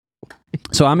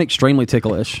So I'm extremely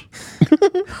ticklish.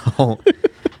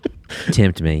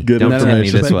 Tempt me. Good Don't tempt me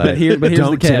information. this way. But here's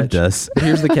Don't the catch. tempt us.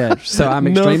 Here's the catch. So I'm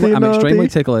Naughty. extremely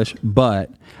ticklish, but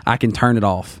I can turn it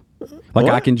off. Like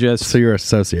What? I can just. So you're a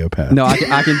sociopath. No,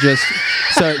 I can just.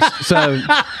 So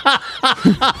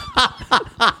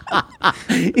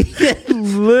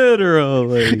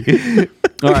Literally.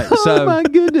 all right. So Oh my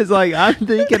goodness! Like I'm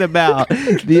thinking about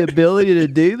the ability to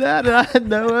do that, and I had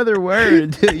no other word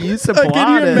until you supplied Like, can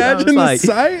you it. I was imagine the like,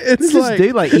 sight? It's this like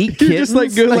dude like eat you're kittens, just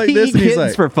like go like eat this, and he's kittens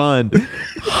like, for fun.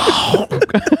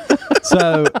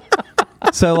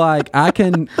 So like I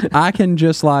can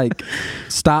just like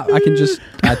stop.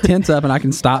 I tense up and I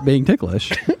can stop being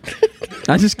ticklish.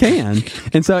 I just can,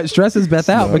 and so it stresses Beth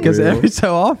out not because real. every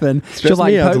so often she'll me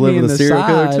like out to poke live me in with the a serial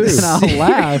killer, side, too. and I'll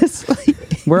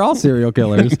laugh. We're all serial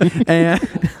killers, and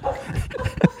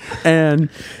and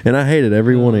I hated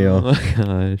every one of y'all. Oh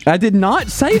gosh! I did not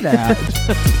say that.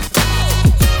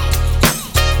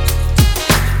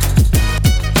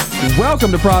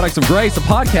 Welcome to Products of Grace, a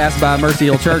podcast by Mercy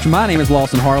Hill Church. My name is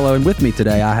Lawson Harlow, and with me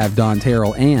today I have Don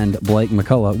Terrell and Blake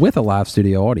McCullough with a live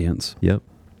studio audience. Yep.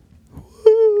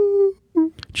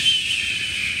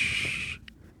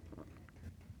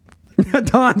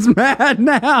 Don's mad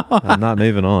now. I'm not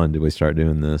moving on. Did we start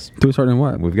doing this? Do we start doing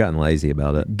what? We've gotten lazy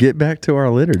about it. Get back to our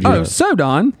liturgy. Oh, so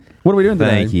Don, what are we doing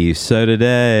today? Thank you. So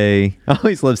today, I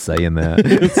always love saying that.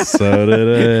 So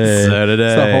today. So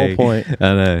today, It's the whole point.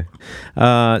 I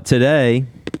know. Today,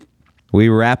 we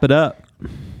wrap it up.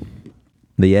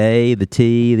 The A, the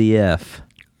T, the F,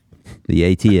 the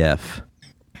ATF,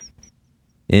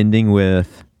 ending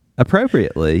with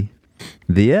appropriately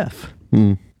the F.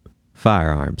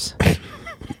 Firearms.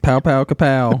 Pow, pow,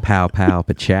 kapow. Pow, pow,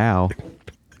 pachow.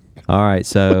 All right,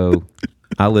 so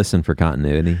I listen for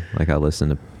continuity. Like I listen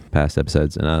to past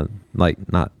episodes, and I like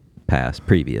not past,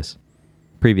 previous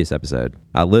episode.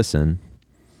 I listen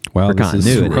Wow, for this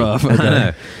continuity. is rough. I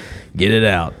know. Get it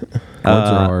out. Words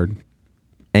are hard.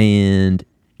 And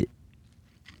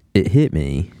it hit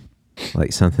me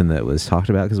like something that was talked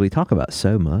about because we talk about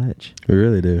so much. We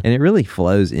really do. And it really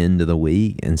flows into the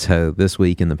week. And so this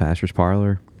week in the pastor's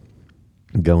parlor,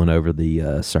 going over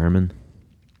the sermon,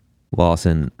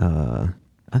 Lawson,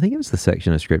 I think it was the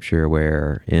section of scripture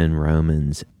where in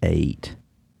Romans 8,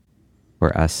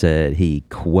 where I said he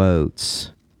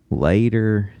quotes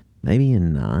later, maybe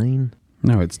in 9.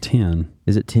 No, it's 10.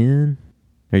 Is it 10?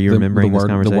 Are you The remembering this word-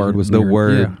 the conversation? word was the near-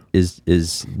 word yeah.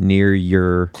 is near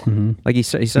your like he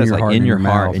says your like heart in and your your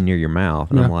heart mouth. and near your mouth,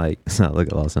 and Yeah. I'm like, so I look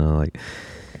at Lawson, I'm like,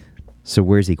 so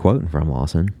where's he quoting from,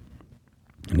 Lawson?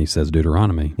 And he says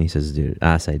Deuteronomy. He says, dude,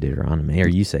 I say Deuteronomy, or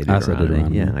you say I Deuteronomy. said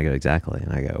Deuteronomy. Yeah, and I go exactly,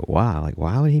 and I go, wow, like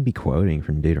why would he be quoting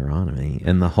from Deuteronomy?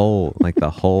 And the whole I'm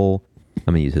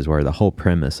gonna use his word. The whole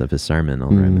premise of his sermon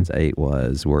on Romans 8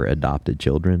 was we're adopted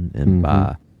children, and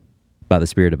by the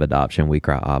spirit of adoption we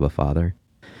cry, Abba, Father.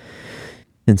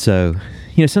 And so,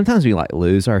 sometimes we like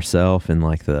lose ourselves in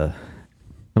like the,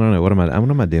 I don't know, what am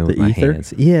I doing with my ether?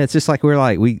 hands? Yeah, it's just like we're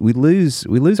like we lose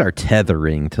our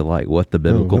tethering to like what the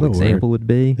biblical what a example word. would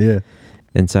be. Yeah.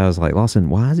 And so I was like, Lawson,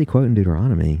 why is he quoting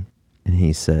Deuteronomy? And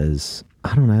he says,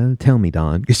 I don't know. Tell me,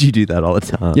 Don, because you do that all the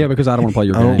time. Yeah, because I don't want to play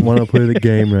your I game. don't want to play the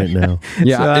game right now.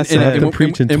 Yeah, So I and, said I have to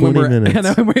preach in 20 minutes. I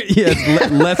know,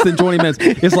 it's less than 20 minutes.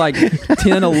 It's like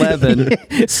 10,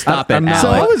 11. Stop it, I'm not, Alex. So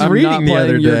I was I'm reading not the other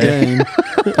playing your day.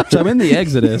 game. So I'm in the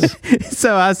Exodus.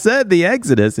 So I said the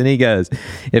Exodus, and he goes,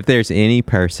 if there's any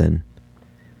person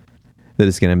that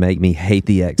is going to make me hate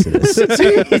the Exodus,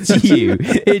 it's you.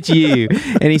 It's you.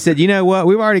 And he said, you know what?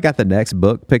 We've already got the next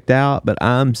book picked out, but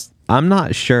I'm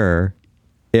not sure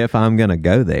if I'm going to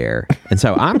go there. And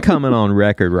so I'm coming on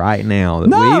record right now that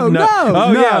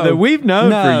that we've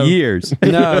known for years.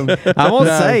 No. I won't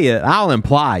No. say it. I'll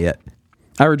imply it.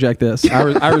 I reject this. I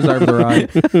reserve the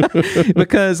right.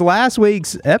 Because last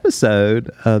week's episode,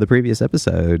 the previous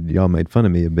episode, y'all made fun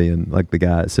of me of being like the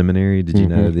guy at seminary. Did you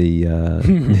know the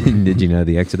Did you know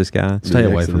the Exodus guy? Stay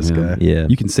away from Exodus him. guy. Yeah.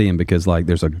 You can see him because like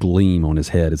there's a gleam on his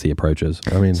head as he approaches.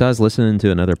 I mean, So I was listening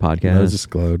to another podcast. I was just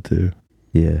glowed too.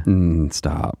 Yeah.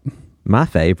 Stop. My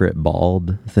favorite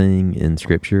bald thing in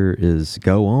scripture is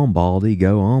go on, Baldy,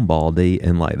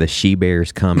 and like the she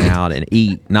bears come out and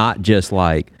eat not just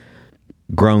like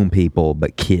grown people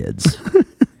but kids.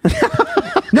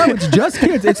 No, it's just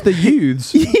kids. It's the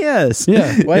youths. Yes.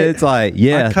 Yeah. Wait, It's like,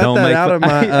 I cut don't that make out fun, of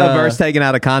my, a verse taken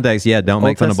out of context. Yeah, don't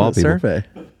make fun of bald people. Survey.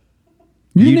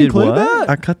 You didn't did include what? that?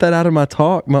 I cut that out of my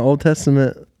talk, my Old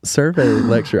Testament survey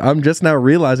lecture. I'm just now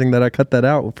realizing that I cut that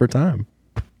out for time.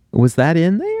 Was that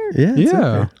in there? Yeah. It's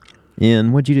Yeah. okay.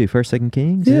 In what'd you do? 1 2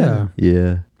 Kings? Yeah.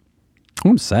 Yeah.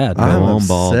 I'm sad. Go I'm on,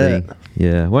 upset. Baldy.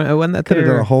 Yeah, wasn't that Could've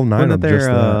done a whole night wasn't of just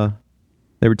that.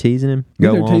 They were teasing him.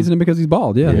 They're Go on. teasing him because he's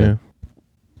bald. Yeah. Yeah.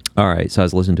 All right, so I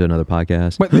was listening to another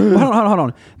podcast. Wait, hold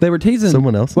on. They were teasing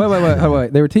Someone else?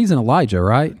 Wait. They were teasing Elijah,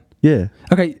 right? Yeah.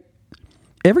 Okay.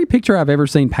 Every picture I've ever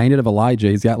seen painted of Elijah,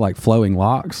 he's got like flowing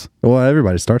locks. Well,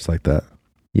 everybody starts like that.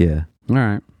 Yeah. All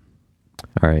right.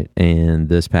 All right. And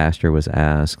this pastor was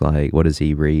asked, like, what does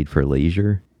he read for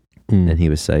leisure? And he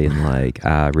was saying, like,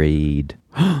 I read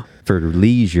for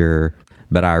leisure,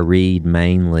 but I read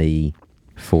mainly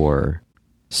for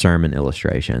sermon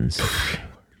illustrations.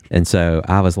 And so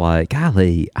I was like,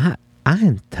 golly, I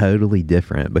am totally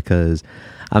different because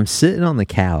I'm sitting on the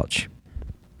couch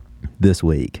this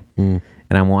week and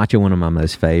I'm watching one of my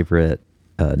most favorite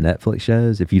Netflix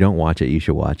shows. If you don't watch it, you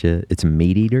should watch it. It's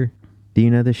Meat Eater. Do you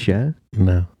know this show?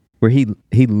 No. Where he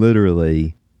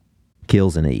literally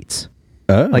kills and eats.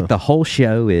 Oh. Like the whole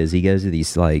show is he goes to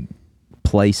these like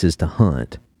places to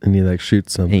hunt And he like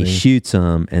shoots something. and he shoots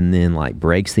them and then like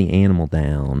breaks the animal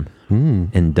down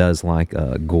and does like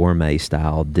a gourmet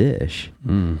style dish.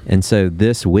 And so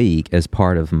this week, as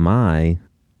part of my,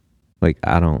 like,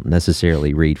 I don't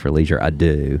necessarily read for leisure. I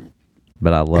do,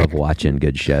 but I love watching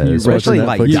good shows, You especially watching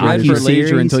like Netflix You read for series?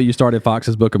 leisure until you started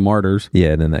Fox's Book of Martyrs.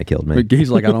 Yeah, then that killed me. But he's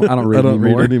like, I don't read I don't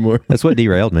anymore. read anymore. That's what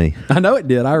derailed me. I know it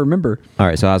did. I remember. All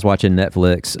right, so I was watching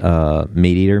Netflix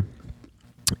Meat Eater,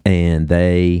 and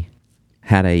they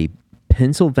had a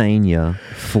Pennsylvania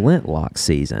flintlock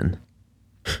season.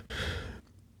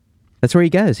 That's where he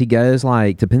goes. He goes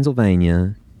like to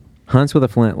Pennsylvania, hunts with a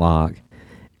flintlock,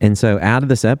 and so out of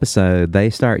this episode, they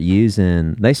start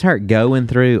going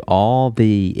through all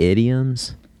the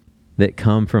idioms that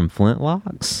come from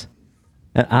flintlocks.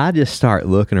 And I just start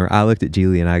looking around. I looked at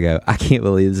Julie and I go, I can't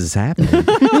believe this is happening.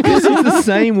 Because it's the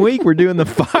same week we're doing the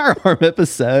firearm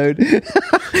episode.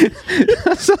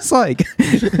 So it's like,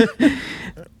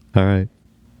 all right.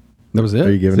 That was Are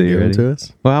you it. giving So you it ready? to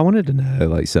us? Well, I wanted to know,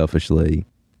 like, selfishly,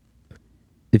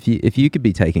 if you could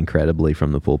be taken credibly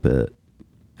from the pulpit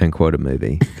and quote a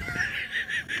movie.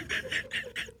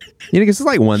 You know, 'cause it's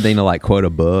like one thing to like quote a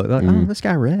book, like, oh, this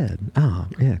guy read. Oh,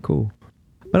 yeah, cool.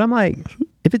 But I'm like,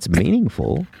 if it's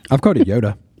meaningful, I've quoted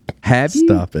Yoda. have you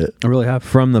Stop it. I really have.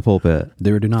 from the pulpit?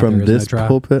 Do or do not. From there is this no try.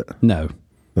 pulpit? No.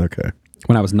 Okay.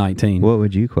 When I was 19. What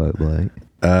would you quote, Blake?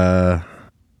 I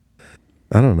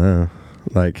don't know.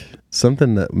 Like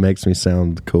something that makes me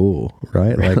sound cool,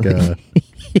 right? Like I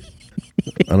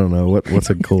don't know what's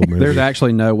a cool movie. There's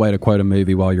actually no way to quote a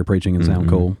movie while you're preaching and sound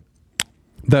cool.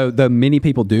 Though many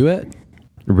people do it.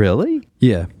 Really?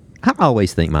 Yeah. I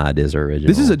always think my ideas are original.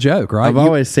 This is a joke, right? I've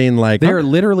always seen like There are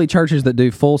literally churches that do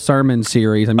full sermon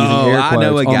series. I'm using Oh, air I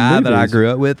know a quotes on guy that I movies. grew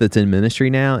up with that's in ministry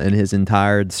now, and his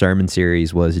entire sermon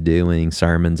series was doing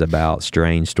sermons about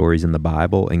strange stories in the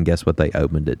Bible. And guess what they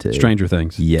opened it to? Stranger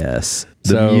Things. Yes. The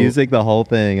So- music, the whole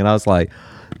thing. And I was like,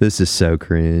 this is so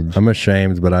cringe. I'm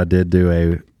ashamed, but I did do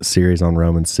a series on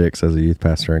Romans 6 as a youth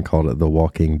pastor and called it The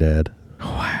Walking Dead.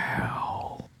 Wow.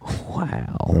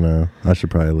 I know. I should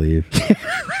probably leave.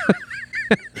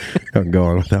 Don't go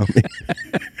on without me.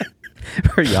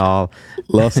 For y'all.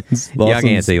 Lawson's Y'all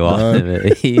can't see Lawson. done.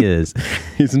 But he is.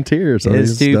 He's in tears. His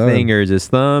He's two done. fingers, his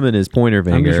thumb and his pointer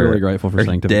finger. I'm just really grateful for are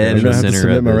dead I'm in gonna the have to center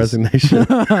submit of my his,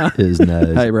 resignation. his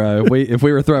nose. Hey, bro, if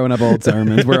we were throwing up old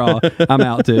sermons, I'm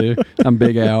out too. I'm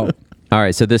big out. All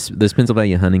right. So this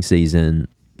Pennsylvania hunting season,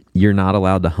 you're not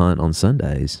allowed to hunt on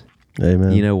Sundays.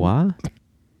 Amen. You know why?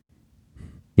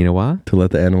 You know why? to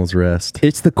let the animals rest.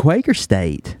 It's the Quaker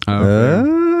state.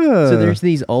 So So there's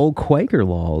these old Quaker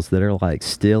laws that are like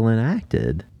still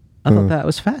enacted. I thought that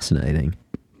was fascinating.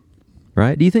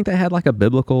 Right? Do you think they had like a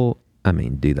biblical, I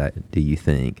mean, do you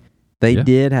think they Yeah.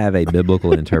 did have a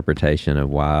biblical interpretation of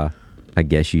why I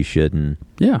guess you shouldn't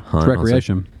Yeah, hunt it's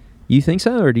recreation. You think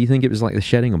so? Or do you think it was like the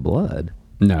shedding of blood?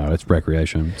 No, it's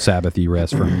recreation. Sabbath, you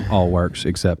rest from all works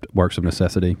except works of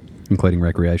necessity, including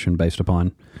recreation, based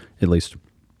upon at least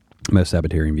most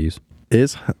Sabbatarian views.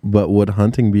 But would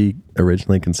hunting be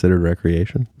originally considered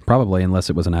recreation Probably, unless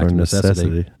it was an act or of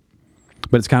necessity.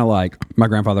 But it's kind of like my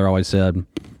grandfather always said: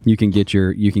 you can get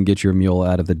your mule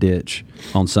out of the ditch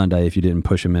on Sunday if you didn't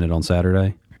push him in it on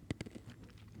Saturday.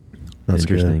 That's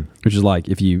Interesting. Which is like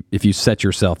if you set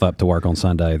yourself up to work on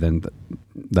Sunday, then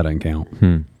that doesn't count.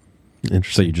 Good. So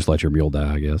Interesting. you just let your mule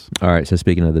die, I guess. All right. So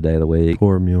speaking of the day of the week,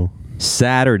 Poor mule.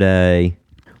 Saturday,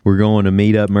 we're going to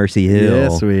meet up Mercy Hill.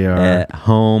 Yes, we are. At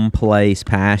Home Place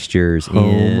Pastures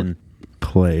in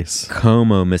Place.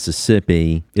 Como,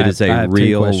 Mississippi. It is I a have two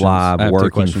real questions. live I have two working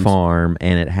questions. farm,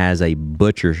 and it has a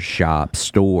butcher shop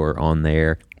store on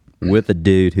there with a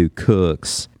dude who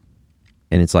cooks.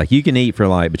 And it's like you can eat for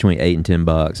like between $8 and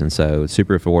 $10, and so it's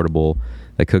super affordable.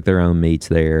 They cook their own meats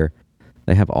there.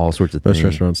 They have all sorts of Most things.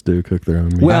 restaurants do cook their own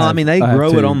meat. Well, I I have- mean, they I have grow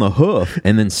it two. on the hoof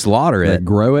and then slaughter They it.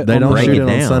 grow it. they on don't the break shoot it it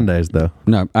on down. Sundays, though.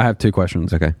 No, I have two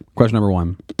questions. Okay. Question number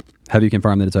one: have you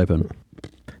confirmed that it's open?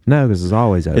 No, because it's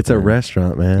always open. It's a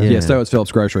restaurant, man. Yeah. Yeah, so it's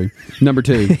Phillips Grocery. Number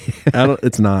two.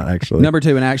 It's not actually. Number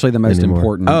two, and actually the most Anymore.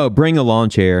 important. Oh, bring a lawn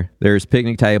chair. There's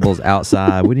picnic tables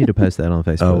outside. We need to post that on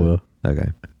Facebook. Oh, well. Okay.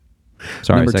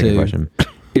 Sorry, Number second two. question.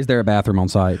 Is there a bathroom on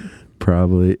site?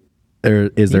 Probably.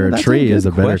 Or is there a that's a tree? good Is a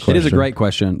better question. question. It is a great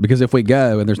question because if we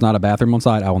go and there's not a bathroom on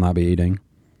site, I will not be eating.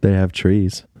 They have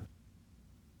trees.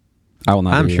 I will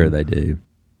not. I'm be sure eating. they do.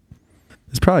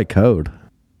 It's probably code.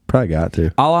 Probably got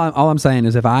to. All I'm saying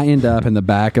is if I end up in the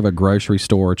back of a grocery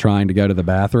store trying to go to the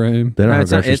bathroom, They don't have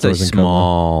It's a, grocery it's a stores in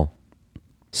Como.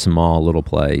 small little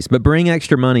place. But bring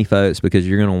extra money, folks, because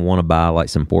you're going to want to buy like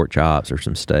some pork chops or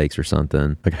some steaks or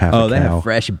something. Like half Oh, a they cow. have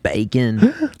fresh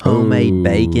bacon, homemade Ooh,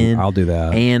 bacon. I'll do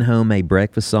that. And homemade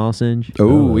breakfast sausage.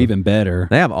 oh, even better.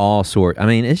 They have all sorts. I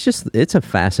mean, it's a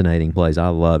fascinating place. I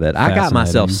love it. I got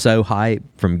myself Fascinating. so hyped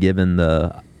from giving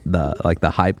the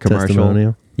hype commercial.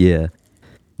 Testimonial? Yeah.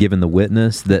 Giving the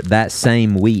witness that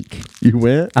same week. You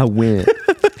went? I went.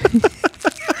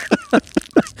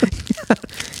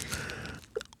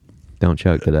 Don't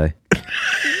choke today.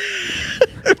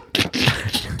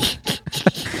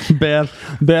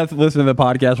 Beth listened to the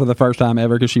podcast for the first time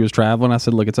ever because she was traveling. I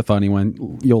said, "Look, it's a funny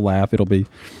one. You'll laugh. It'll be."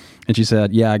 And she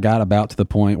said, "Yeah, I got about to the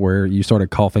point where you started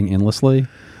coughing endlessly.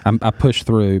 I pushed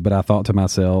through, but I thought to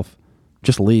myself,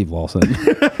 just leave, Lawson."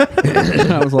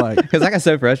 And I was like, Because I got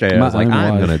so frustrated. I My was like, own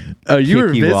I'm wife. going to Oh, you were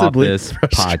kick you off visibly this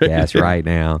frustrated. podcast right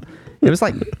now. It was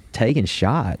like taking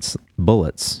shots,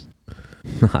 bullets,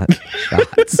 not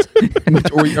shots.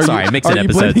 Sorry, mixing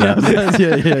episodes up.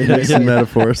 yeah. Mixing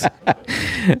metaphors.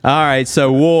 All right,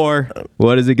 so war.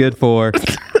 What is it good for?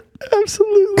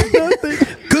 Absolutely nothing.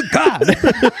 Good God!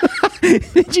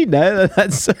 Did you know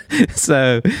that's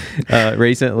so?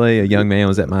 Recently, a young man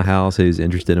was at my house who's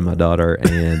interested in my daughter,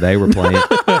 and they were playing.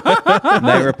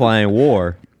 They were playing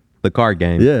War, the card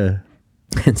game. Yeah.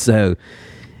 And so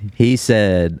he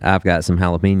said, "I've got some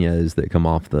jalapenos that come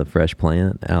off the fresh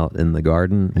plant out in the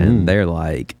garden, and they're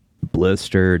like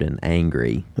blistered and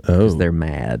angry because Oh. they're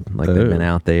mad, like they've been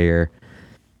out there."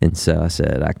 And so I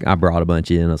said, I brought a bunch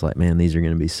in. I was like, "Man, these are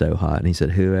going to be so hot." And he said,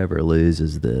 "Whoever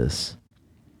loses this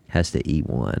has to eat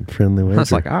one." Friendly wager. I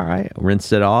was like, "All right." I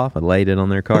rinsed it off. I laid it on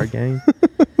their card game.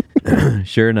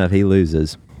 Sure enough, he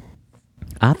loses.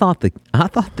 I thought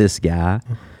this guy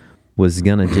was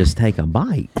gonna just take a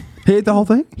bite. He ate the whole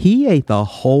thing. He ate the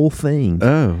whole thing.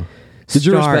 oh. Did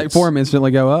your respect Starts- for him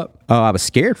instantly go up? Oh, I was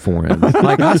scared for him.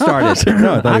 Like I started,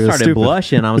 No, I thought I he was started stupid.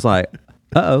 blushing. I was like,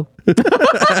 "Uh oh."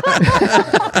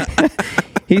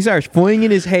 He starts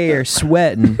flinging his hair,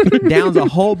 sweating, downs a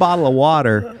whole bottle of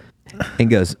water, and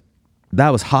goes, "That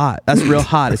was hot. That's real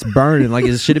hot. It's burning. Like,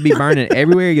 should it be burning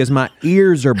everywhere?" He goes, "My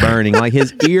ears are burning." Like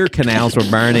his ear canals were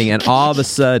burning, and all of a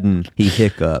sudden he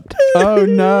hiccuped. Oh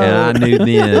no! And I knew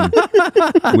then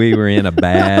we were in a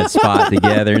bad spot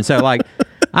together. And so, like,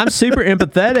 I'm super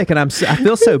empathetic, and I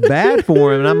feel so bad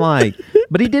for him. And I'm like,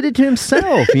 but he did it to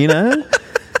himself, you know?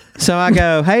 So I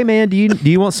go, "Hey man, do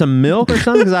you want some milk or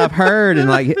something?" Because I've heard, and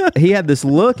like he had this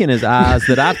look in his eyes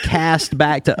that I've cast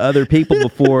back to other people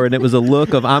before, and it was a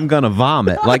look of I'm gonna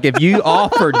vomit. Like if you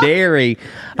offer dairy,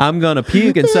 I'm gonna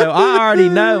puke. And so I already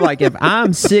know, like if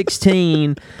I'm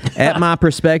 16 at my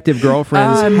prospective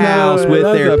girlfriend's I know, house with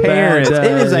that's their a bad parents, it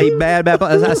day. is a bad.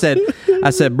 As I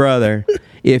said, brother,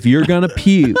 if you're gonna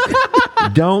puke,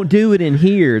 don't do it in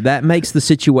here. That makes the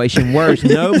situation worse.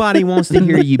 Nobody wants to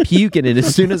hear you puking. And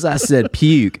as soon as I said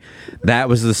puke, that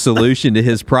was the solution to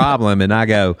his problem. And I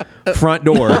go, front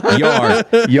door,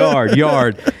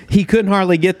 yard. He couldn't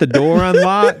hardly get the door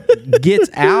unlocked. Gets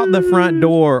out the front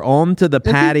door onto the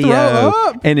patio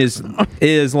and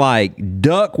is like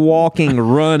duck walking,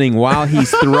 running while he's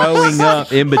throwing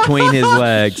up in between his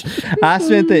legs. I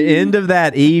spent the end of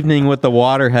that evening with the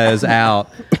water hose out,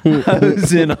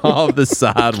 hosing off the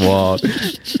sidewalk.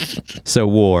 So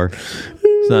war.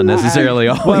 It's not necessarily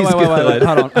always Wait. good.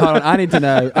 Hold on. I need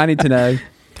to know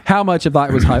how much of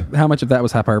that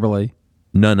was hyperbole.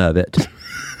 None of it.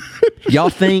 Y'all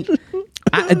think?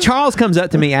 Charles comes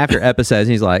up to me after episodes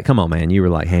and he's like, "Come on, man, you were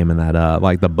like hamming that up,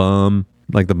 like the bum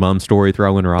story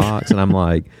throwing rocks." And I'm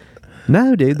like,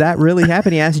 "No, dude, that really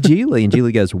happened." He asked Julie, and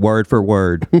Julie goes, "Word for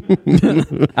word."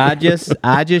 I just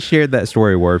shared that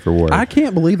story word for word. I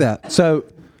can't believe that. So,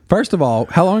 first of all,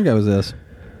 how long ago was this?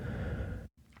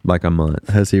 Like a month.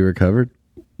 Has he recovered?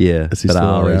 Yeah, Is he but I still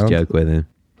always around? joke with him.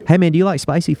 Hey man, do you like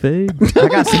spicy food? I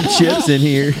got some chips in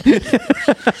here.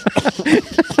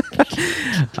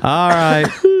 All right.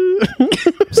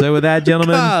 So with that,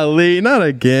 gentlemen, Golly, not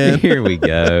again. here we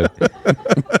go.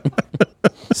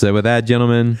 So with that,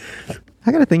 gentlemen,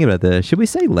 I got to think about this. Should we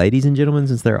say ladies and gentlemen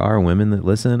since there are women that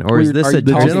listen? Or is this Are you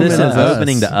talking an to us?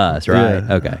 opening to us, right?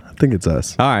 Yeah, Okay. I think it's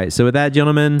us. All right. So with that,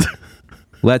 gentlemen,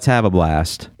 let's have a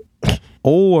blast.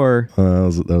 Or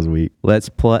That was weak. let's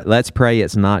pray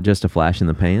it's not just a flash in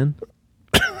the pan.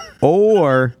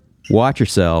 Or watch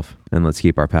yourself and let's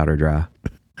keep our powder dry.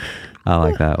 I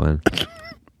like that one.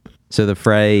 So the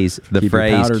phrase, Keep your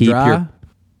powder keep dry,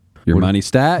 your money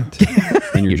stacked,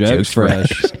 and your jokes fresh.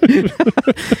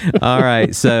 All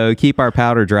right, so keep our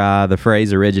powder dry. The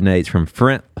phrase originates from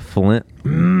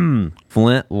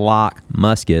flintlock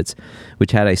muskets,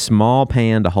 which had a small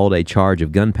pan to hold a charge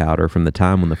of gunpowder from the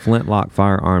time when the flintlock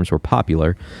firearms were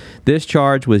popular. This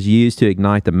charge was used to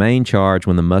ignite the main charge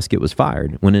when the musket was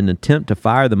fired. When an attempt to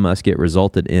fire the musket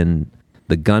resulted in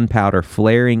the gunpowder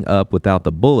flaring up without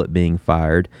the bullet being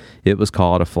fired, it was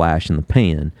called a flash in the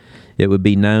pan. It would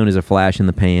be known as a flash in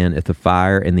the pan if the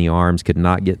fire in the arms could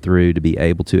not get through to be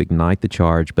able to ignite the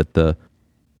charge, but the,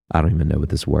 I don't even know what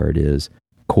this word is,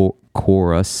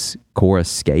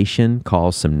 coruscation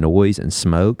caused some noise and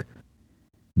smoke,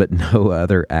 but no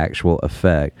other actual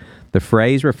effect. The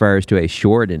phrase refers to a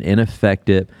short and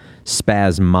ineffective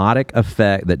spasmodic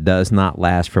effect that does not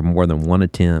last for more than one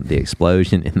attempt. The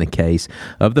explosion in the case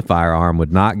of the firearm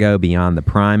would not go beyond the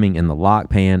priming in the lock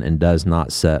pan and does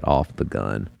not set off the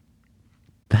gun.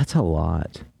 That's a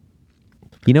lot.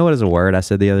 You know what is a word I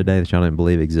said the other day that y'all didn't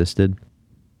believe existed?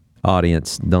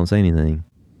 Audience, don't say anything.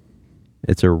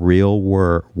 It's a real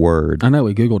word. I know,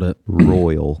 we Googled it.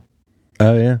 Roil.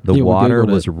 Oh yeah, The Yeah, we water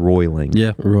Googled was it. roiling.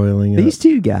 Yeah. roiling. These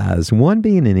two guys, one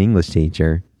being an English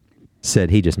teacher, said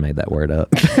he just made that word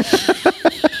up.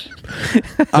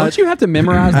 Don't you have to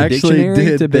memorize the I actually dictionary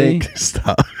did to be think.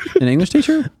 Stop. an English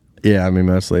teacher? Yeah, I mean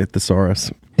mostly at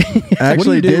thesaurus. I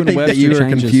actually do did when think that Webster you were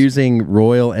changes? confusing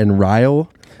royal and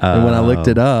rile, and when I looked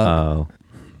it up,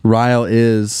 royal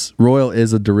is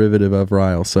a derivative of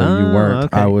rile, so you weren't.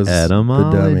 Okay. I was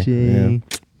etymology. the dummy.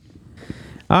 Yeah.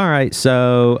 All right,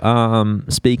 so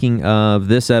speaking of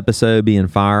this episode being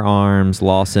firearms,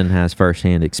 Lawson has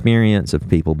firsthand experience of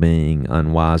people being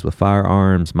unwise with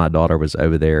firearms. My daughter was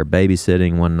over there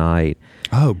babysitting one night,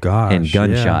 Oh, gosh. and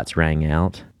gunshots rang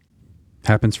out.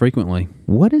 Happens frequently.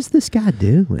 What is this guy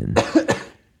doing?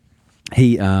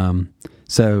 He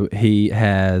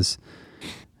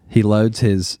he loads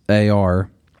his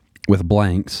AR with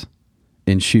blanks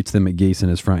and shoots them at geese in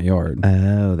his front yard.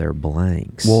 Oh, they're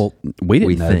blanks. Well, we didn't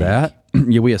We know think. that.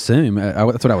 Yeah, we assume.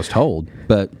 That's what I was told.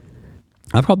 But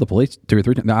I've called the police 2 or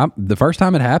 3 times. Now, the first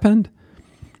time it happened,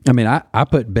 I mean, I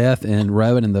put Beth and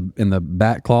Rowan in the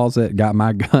back closet, got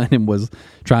my gun, and was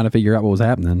trying to figure out what was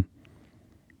happening.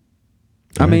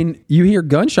 I mean, you hear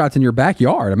gunshots in your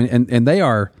backyard. I mean, and they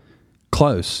are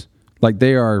close. Like,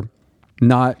 they are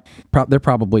not. They're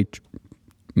probably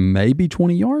maybe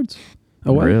 20 yards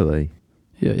away. Really?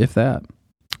 Yeah, if that.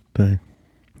 Dang.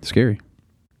 Scary.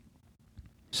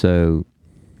 So,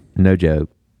 no joke.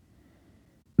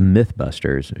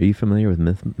 Mythbusters. Are you familiar with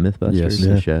Mythbusters? Yes. The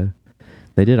Yeah. show.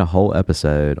 They did a whole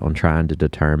episode on trying to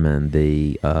determine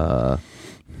the,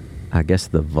 I guess,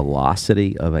 the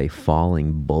velocity of a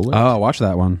falling bullet. Oh, watch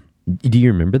that one. Do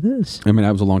you remember this? I mean,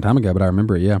 that was a long time ago, but I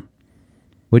remember it. Yeah.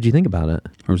 What'd you think about it?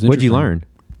 was What'd you interesting. learn?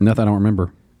 Nothing I don't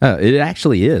remember. Oh, it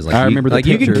actually is. Like I remember the like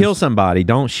you can pictures. kill somebody.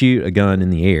 Don't shoot a gun in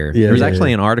the air. Yeah, There was yeah, actually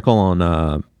yeah. an article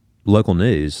on local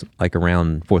news, like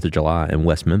around 4th of July in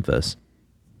West Memphis.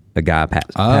 A guy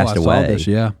passed I away. saw this.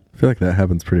 Yeah. I feel like that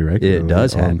happens pretty regularly. It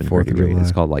does on happen. 4th of pretty July.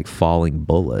 It's called like falling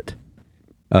bullet.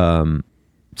 So,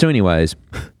 anyways,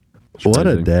 What a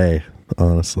crazy. day,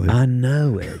 honestly. I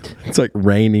know it. It's like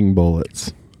raining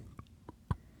bullets.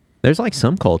 There's like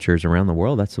some cultures around the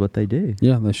world. That's what they do.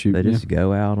 Yeah, they shoot. They yeah. just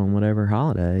go out on whatever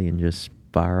holiday and just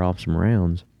fire off some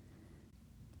rounds.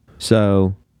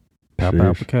 So, Pow,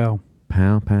 pow, Sheesh. cow.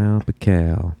 pow, pow,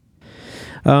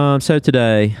 cow. So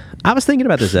today, I was thinking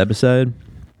about this episode.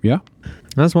 Yeah.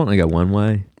 I was wanting to go one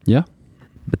way, Yeah.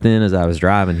 but then as I was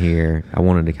driving here, I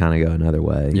wanted to kind of go another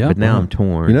way. Yeah. But now Uh-huh. I'm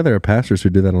torn. You know, there are pastors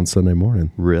who do that on Sunday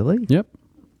morning. Really? Yep.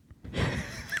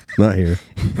 Not here.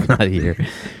 Not here.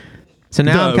 So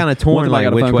now I'm kind of torn. One time I Like,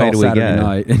 got a which phone way call do we Saturday go?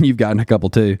 night, and you've gotten a couple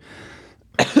too.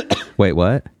 Wait,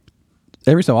 what?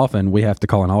 Every so often, we have to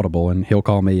call an audible, and he'll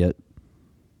call me at.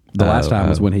 The last time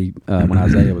was when when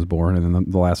Isaiah was born, and then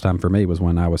the last time for me was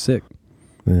when I was sick.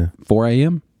 Yeah. 4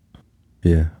 a.m.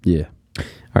 Yeah. Yeah. All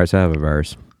right, so I have a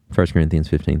verse. 1 Corinthians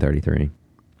 15:33.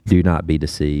 Do not be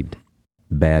deceived.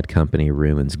 bad company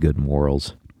ruins good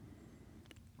morals.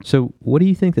 So what do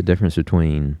you think the difference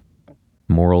between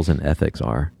morals and ethics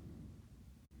are?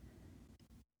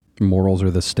 Morals are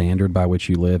the standard by which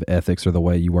you live. Ethics are the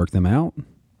way you work them out.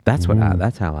 That's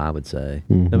that's how I would say.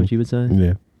 Mhm. Is that what you would say?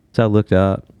 Yeah. So I looked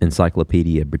up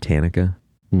Encyclopedia Britannica,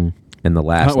 Mm. and the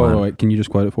last line. Wait. Can you just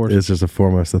quote it for us? It's just a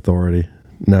foremost authority.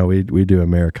 No, we do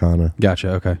Americana.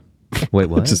 Gotcha. Okay. Wait,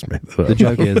 what? Just made that up. The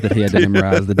joke is that he had to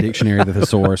memorize the dictionary, the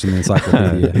thesaurus, and the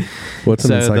encyclopedia. What's an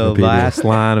So the encyclopedia? last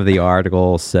line of the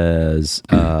article says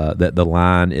that the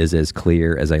line is as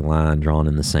clear as a line drawn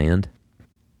in the sand,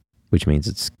 which means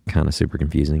it's kind of super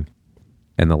confusing.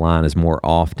 And the line is more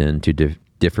often to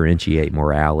differentiate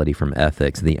morality from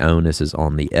ethics. The onus is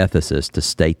on the ethicist to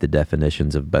state the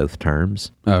definitions of both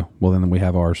terms. Oh, well, then we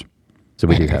have ours. So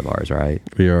we do have ours, right?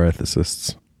 We are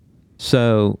ethicists.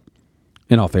 So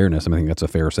In all fairness, I think that's a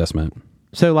fair assessment.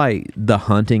 like the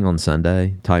hunting on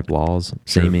Sunday type laws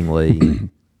seemingly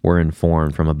were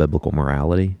informed from a biblical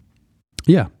morality.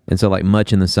 Yeah. And so like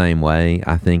much in the same way,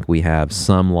 I think we have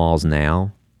some laws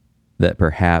now that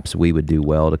perhaps we would do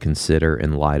well to consider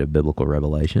in light of biblical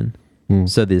revelation.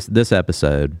 So this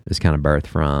episode is kind of birthed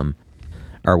from,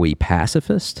 are we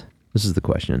pacifist? This is the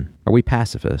question. Are we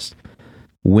pacifist?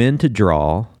 When to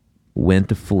draw, when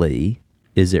to flee?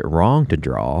 Is it wrong to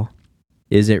draw?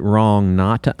 Is it wrong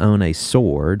not to own a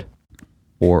sword,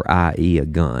 or i.e. a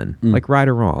gun? Like right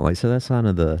or wrong? Like so that's kind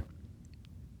of the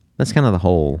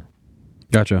whole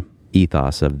Gotcha.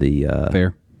 ethos of the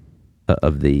Fair.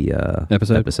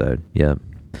 episode. Yeah.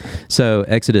 So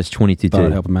Exodus Thought I'd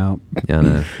 22:2. help him out. Yeah, I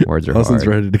know. Words are Austin's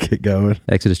hard. ready to get going.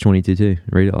 Exodus 22:2.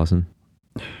 Read it, Austin.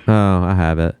 Oh, I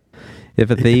have it. If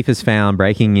a thief is found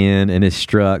breaking in and is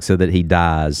struck so that he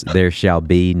dies, there shall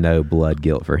be no blood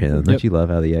guilt for him. Don't Yep. you love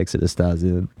how the Exodus ties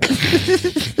in?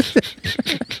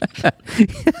 I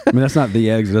mean, that's not the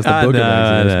Exodus. That's the book of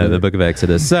I Exodus. know, but- the book of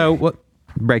Exodus. So what?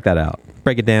 Break that out.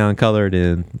 Break it down. Color it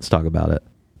in. Let's talk about it.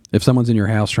 If someone's in your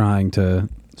house trying to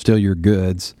steal your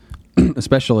goods,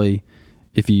 especially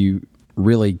if you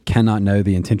really cannot know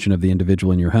the intention of the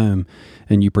individual in your home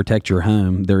and you protect your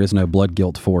home, there is no blood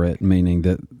guilt for it, meaning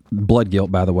that blood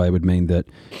guilt, by the way, would mean that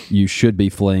you should be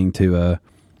fleeing to a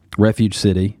refuge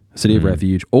city of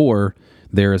refuge, or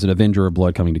there is an avenger of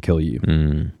blood coming to kill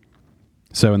you.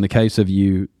 So in the case of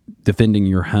you defending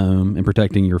your home and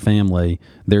protecting your family,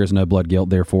 there is no blood guilt.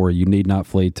 Therefore, you need not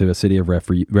flee to a city of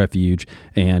refuge,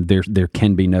 and there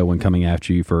can be no one coming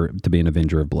after you to be an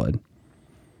avenger of blood.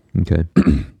 Okay.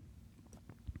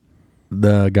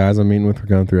 The guys I'm meeting with were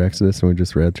going through Exodus, and we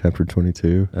just read chapter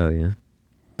 22. Oh, yeah.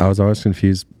 I was always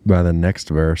confused by the next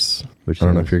verse. Which I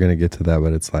don't know is? if you're going to get to that,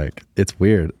 but it's like, it's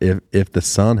weird. If the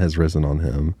sun has risen on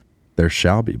him, there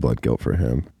shall be blood guilt for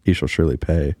him. He shall surely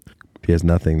pay. If he has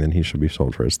nothing, then he shall be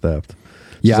sold for his theft.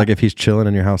 Yeah. It's like if he's chilling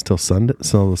in your house till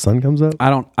the sun comes up. I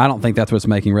don't think that's what it's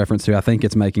making reference to. I think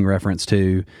it's making reference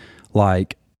to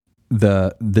like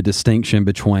the distinction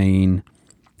between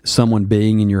someone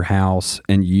being in your house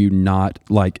and you not,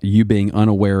 like, you being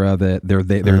unaware of it. They're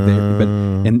there, but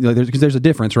and there's a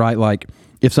difference, right? Like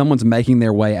if someone's making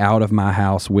their way out of my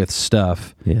house with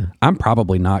stuff, Yeah. I'm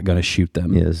probably not going to shoot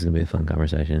them. Yeah, this is going to be a fun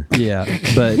conversation. Yeah,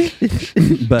 but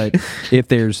if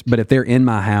they're in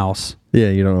my house, Yeah,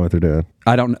 you don't know what they're doing.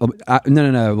 I don't.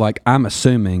 No. Like I'm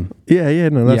assuming. Yeah,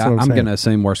 no, that's Yeah, what I'm I'm saying. going to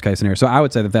assume worst case scenario. So I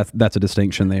would say that's a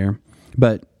distinction there.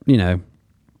 But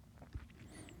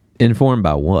Informed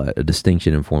by what? A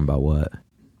distinction informed by what?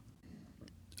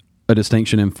 a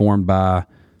distinction informed by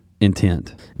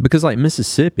intent. Because like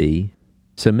Mississippi,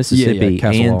 so Mississippi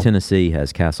castle and law. Tennessee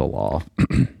has castle law,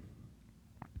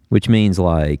 which means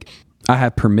like, I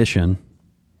have permission.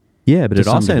 yeah, but To it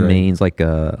some also degree. means like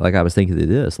I was thinking of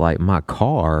this, like my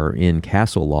car in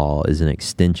castle law is an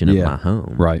extension of my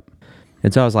home. Right.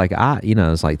 And so I was like, I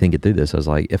was like thinking through this. I was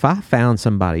like, if I found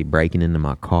somebody breaking into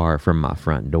my car from my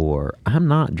front door, I'm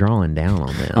not drawing down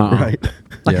on them. Right.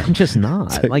 Like, Yeah. I'm just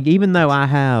not. Like, even though I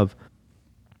have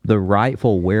the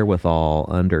rightful wherewithal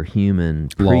under human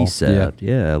Law, precept,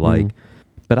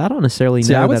 but I don't necessarily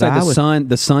See, know I would that say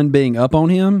the sun being up on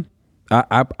him.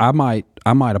 I might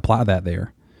apply that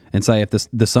there and say if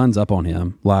the sun's up on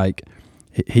him, like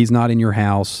he's not in your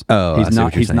house. Oh, I see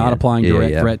what you're He's not saying. applying Yeah,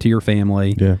 direct yeah. threat to your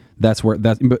family. Yeah.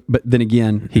 But then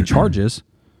again, he charges.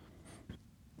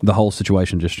 The whole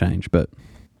situation just changed. But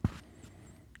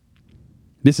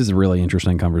this is a really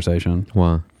interesting conversation.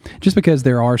 Why? Just because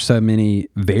there are so many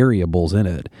variables in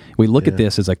it. We look at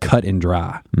this as a cut and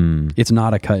dry. It's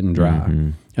not a cut and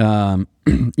dry.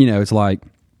 It's like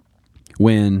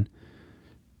when,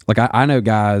 like I know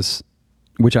guys,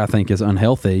 which I think is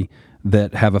unhealthy,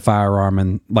 that have a firearm,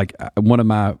 and like one of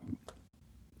my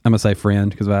I'm gonna say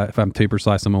friend because if I'm too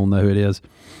precise, someone will know who it is.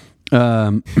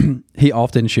 He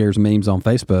often shares memes on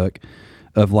Facebook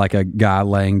of like a guy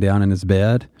laying down in his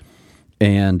bed,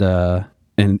 and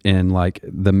like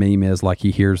the meme is like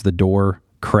he hears the door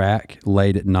crack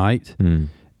late at night, and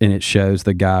it shows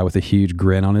the guy with a huge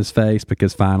grin on his face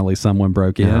because finally someone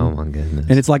broke in. Oh my goodness!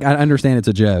 And it's like, I understand it's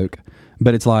a joke,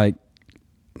 but it's like,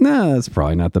 no, that's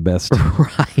probably not the best.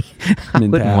 Right. I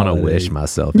wouldn't want to mentality. wish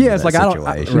myself. Yeah, into it's that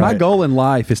like situation. my goal in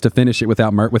life is to finish it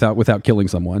without killing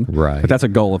someone. Right. But that's a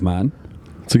goal of mine.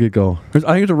 It's a good goal. I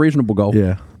think it's a reasonable goal.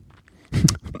 Yeah.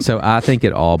 So I think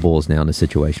it all boils down to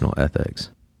situational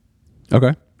ethics. Okay.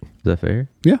 Is that fair?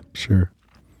 Yeah. Sure.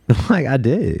 Like I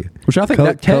do. Which I think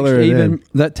Color it in.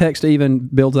 that text even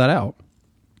builds that out.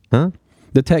 Huh?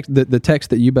 The text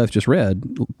that you both just read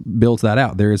builds that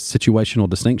out. There is situational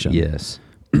distinction. Yes.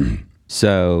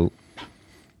 So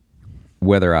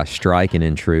whether I strike an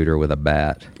intruder with a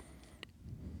bat,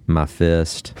 my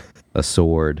fist, a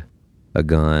sword, a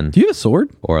gun, Do you have a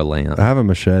sword? or a lamp. I have a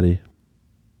machete.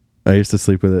 I used to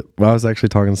sleep with it. Well, I was actually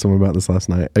talking to someone about this last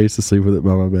night. I used to sleep with it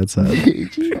by my bedside.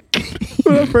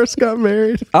 When I first got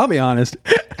married. I'll be honest.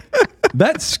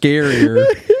 That's scarier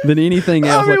than anything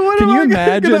else. mean, what Can am you I gonna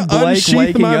imagine Blake unsheath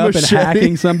waking my up and machete?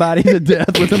 hacking somebody to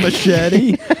death with a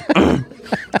machete?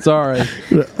 Sorry.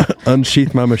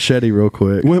 Unsheath my machete real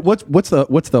quick. What's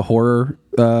the horror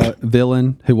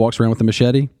villain who walks around with a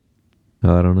machete?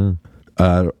 Oh, I don't know.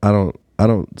 I don't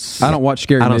I don't watch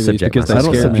scary I don't movies subject because they I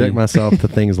don't scare subject me. myself to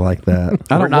things like that.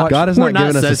 I don't watch God has we're not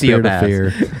given not us a spirit of sociopaths.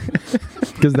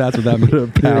 fear, because that's what that means.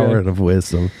 but a power and of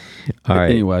wisdom. All right.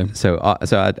 Anyway. So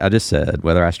I just said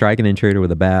whether I strike an intruder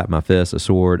with a bat, my fist, a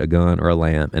sword, a gun, or a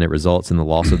lamp, and it results in the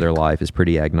loss of their life is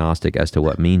pretty agnostic as to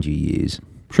what means you use.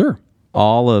 Sure.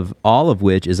 All of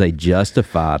which is a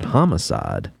justified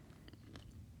homicide,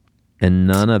 and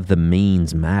none of the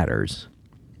means matters.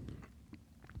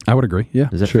 I would agree. Yeah.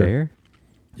 Is that Sure. fair?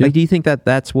 Yeah. Like, do you think that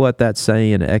that's what that's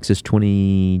saying in Exodus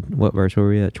 20? What verse were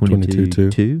we at?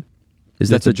 22:2. Is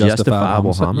that a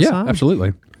justifiable homicide? Yeah,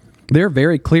 absolutely. There are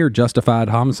very clear justified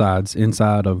homicides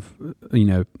inside of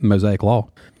Mosaic law.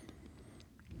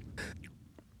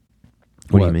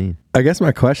 What do you What? mean? I guess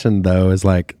my question though is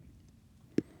like,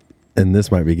 and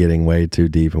this might be getting way too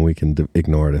deep, and we can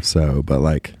ignore it if so. But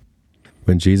like,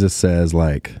 when Jesus says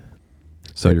like,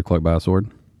 So you're cloaked by a sword?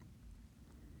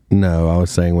 no, I was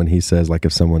saying when he says like,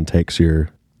 if someone takes your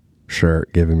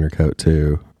shirt, give him your coat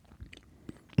too.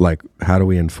 Like, how do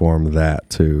we inform that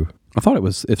to? I thought it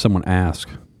was if someone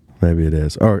asked. Maybe it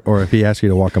is, or if he asks you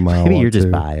to walk a mile. Maybe walk you're just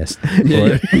two. biased.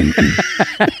 Yeah.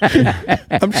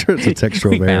 I'm sure it's a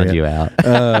textual We variant. found you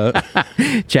out.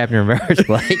 Chapter and verse,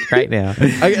 Blake, right now.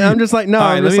 I'm just like, no. All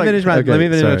right, I'm let just me like, finish my- okay, let me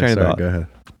finish my sorry, train of sorry, thought. Go ahead.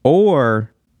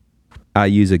 Or I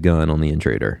use a gun on the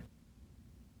intruder.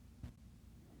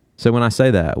 So when I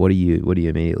say that, what do you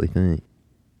immediately think?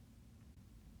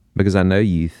 Because I know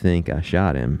you think I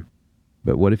shot him,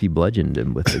 but what if you bludgeoned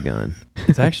him with the gun?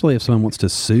 It's actually if someone wants to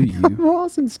sue you.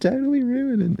 Lawson's totally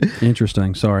ruining.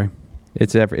 Interesting. Sorry.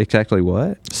 It's actually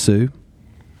what? Sue.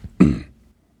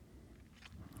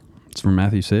 It's from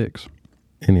Matthew 6.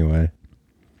 Anyway,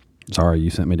 Sorry, you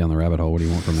sent me down the rabbit hole. What do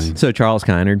you want from me? So Charles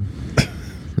Kynard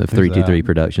of 323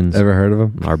 Productions, ever heard of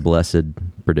him? our blessed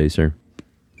producer,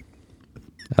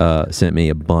 sent me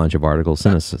a bunch of articles.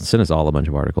 Sent us all a bunch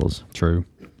of articles. True.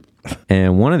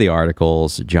 And one of the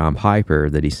articles, John Piper,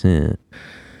 that he sent,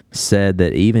 said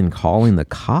that even calling the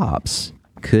cops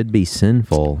could be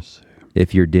sinful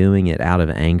if you're doing it out of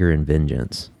anger and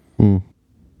vengeance. You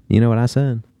know what I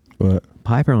said? What?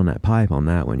 Piper on that pipe on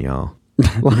that one, y'all.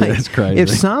 Like, That's crazy. If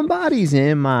somebody's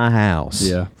in my house,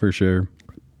 Yeah, for sure.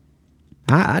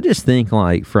 I just think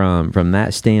like from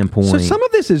that standpoint. So some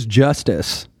of this is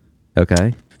justice.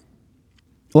 Okay.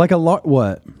 Like a lot.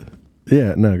 What?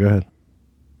 Yeah, no, go ahead.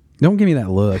 Don't give me that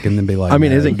look and then be like, I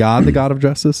mean, no. isn't God the God of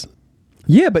justice?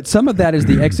 Yeah, but some of that is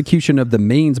the execution of the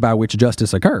means by which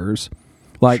justice occurs.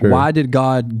 Like, Sure. why did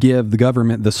God give the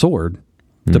government the sword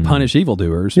to punish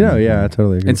evildoers? Yeah, yeah, I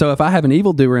totally agree. And so if I have an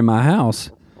evildoer in my house,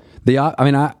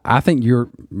 I think you're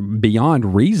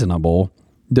beyond reasonable.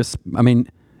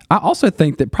 I also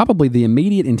think that probably the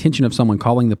immediate intention of someone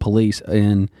calling the police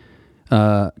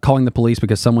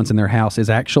because someone's in their house is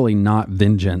actually not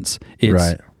vengeance. It's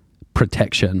Right.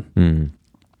 protection.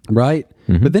 Right?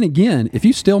 But then again, if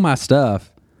you steal my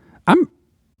stuff,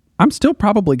 I'm still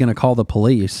probably going to call the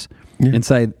police and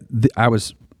say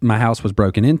my house was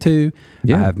broken into.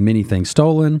 Yeah. I have many things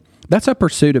stolen. That's a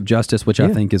pursuit of justice, which I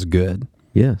think is good.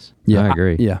 Yes. Yeah, I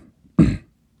agree. yeah.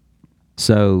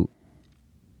 So,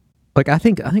 like, I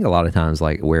think a lot of times,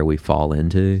 like, where we fall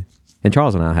into And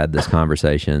Charles and I had this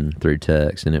conversation through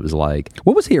text, and it was like,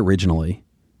 What was he originally?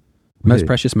 Most Who?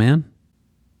 Precious Man?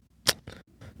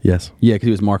 Yes. Yeah, because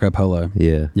he was Marco Polo.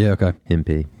 yeah, Yeah, okay.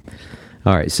 MP.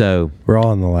 All right, so We're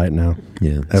all in the light now.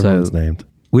 yeah, Everyone's so named.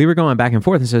 we were going back and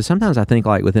forth, and so sometimes I think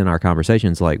like within our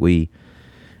conversations, like we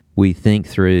think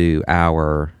through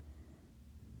our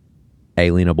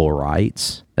alienable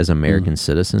rights as American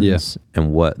citizens, Yeah.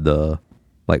 and what the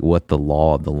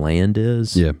law of the land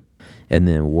is, Yeah. and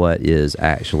then what is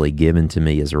actually given to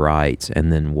me as rights,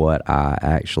 and then what I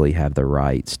actually have the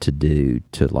rights to do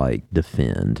to like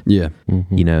defend. Yeah.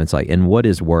 You know, it's like, and what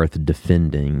is worth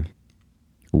defending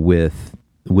with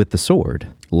the sword?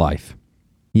 Life.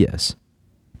 Yes.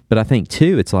 But I think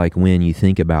too, it's like when you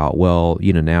think about, well,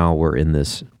 you know, now we're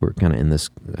kind of in this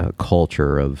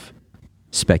culture of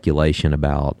speculation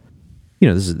about, you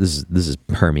know, this is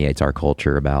permeates our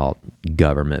culture about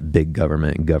government, big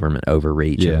government, government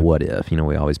overreach, Yeah. and what if. You know,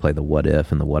 we always play the what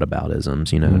if and the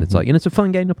whataboutisms, you know, and it's like, and it's a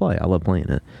fun game to play. I love playing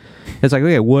it. It's like,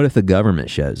 okay, what if the government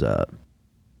shows up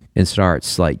and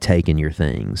starts like taking your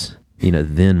things? You know,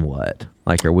 then what?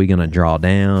 Like, are we going to draw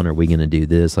down? Are we going to do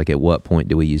this? Like, at what point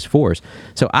do we use force?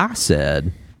 So I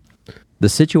said, the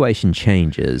situation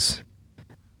changes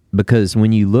because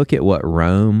when you look at what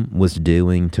Rome was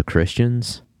doing to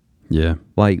Christians, Yeah.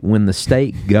 like when the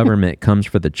state government comes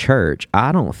for the church,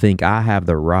 I don't think I have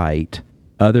the right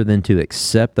other than to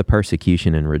accept the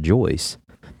persecution and rejoice.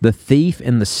 The thief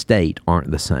and the state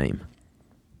aren't the same.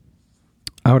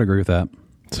 I would agree with that.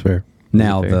 It's fair.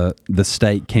 Now, fair? the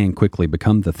state can quickly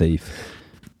become the thief.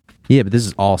 Yeah, but this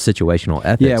is all situational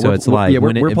ethics. Yeah, so it's like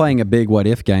when we're playing a big what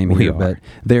if game We here, are. but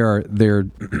there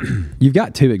you've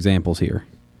got two examples here.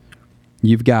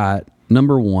 You've got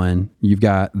number one, you've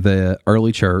got the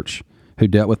early church who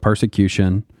dealt with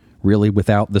persecution really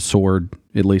without the sword.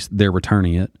 At least they're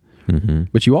returning it. Mm-hmm.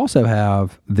 But you also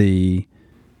have the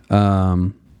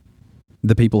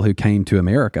people who came to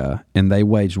America and they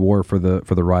waged war for the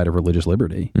right of religious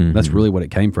liberty. Mhm. That's really what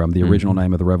it came from. The original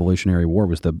name of the Revolutionary War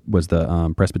was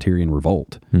the Presbyterian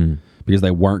Revolt because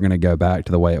they weren't going to go back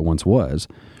to the way it once was.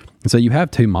 And so you have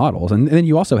two models, and then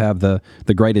you also have the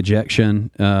Great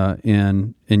Ejection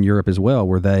in Europe as well,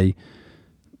 where they.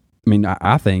 I mean,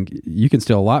 I think you can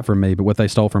steal a lot from me, but what they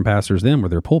stole from pastors then were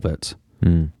their pulpits.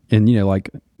 Mm. And, you know,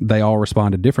 like they all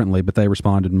responded differently, but they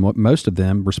responded, most of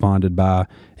them responded by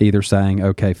either saying,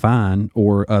 okay, fine,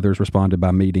 or others responded by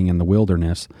meeting in the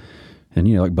wilderness. And,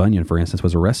 you know, like Bunyan, for instance,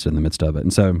 was arrested in the midst of it.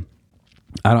 And so,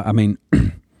 I mean,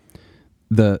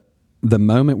 the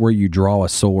moment where you draw a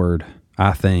sword,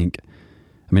 I think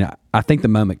the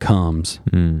moment comes,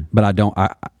 but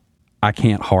I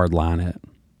can't hardline it.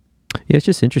 Yeah, it's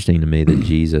just interesting to me that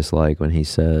Jesus, like when he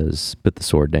says, put the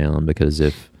sword down, because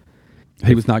if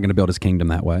He was not going to build his kingdom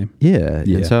that way. Yeah.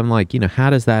 Yeah. And so I'm like, you know, how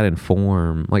does that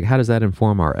inform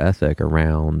our ethic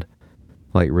around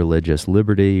like religious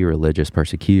liberty, religious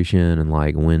persecution, and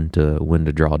like when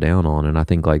to draw down on? And I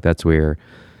think like that's where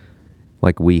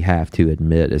like we have to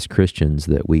admit as Christians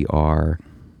that we are.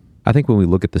 I think when we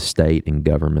look at the state and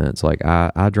governments, like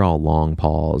I draw a long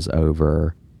pause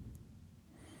over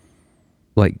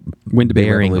like When to be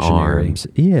bearing revolutionary. arms.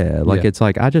 Yeah. Like Yeah. it's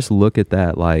like I just look at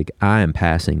that like I am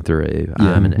passing through. Yeah.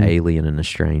 I'm an alien and a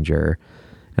stranger.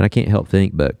 And I can't help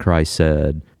think but Christ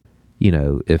said, you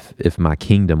know, if my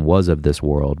kingdom was of this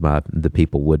world, the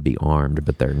people would be armed,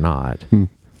 but they're not.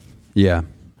 Yeah.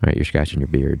 All right, you're scratching your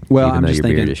beard. Well, even I'm though just your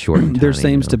thinking beard is short and there tiny,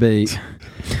 seems you to know. be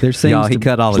there seems Y'all, he to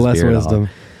cut all his Less beard wisdom. off.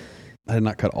 I did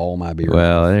not cut all my beard.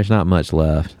 Well, there's not much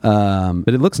left, but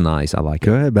but it looks nice. I like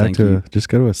Go it. ahead, back Thank to you. just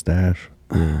go to a stash.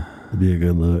 It'd be a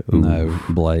good look. no,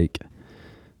 Blake.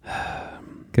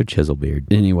 Good chisel beard.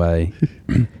 Anyway,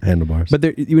 Handlebars. but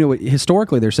there, you know,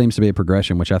 historically there seems to be a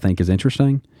progression, which I think is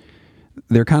interesting.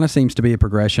 There kind of seems to be a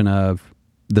progression of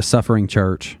the suffering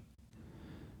church,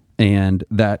 and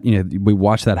that, you know, we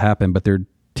watch that happen, but there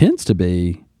tends to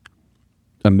be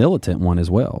a militant one as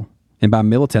well. And by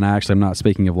militant, I'm not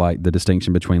speaking of like the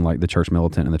distinction between like the church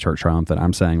militant and the church triumphant.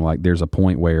 I'm saying like there's a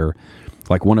point where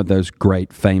like one of those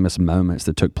great famous moments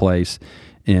that took place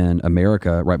in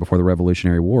America right before the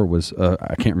Revolutionary War was,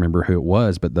 I can't remember who it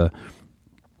was, but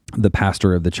the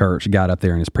pastor of the church got up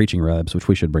there in his preaching robes, which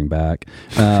we should bring back.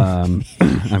 I'm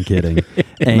kidding.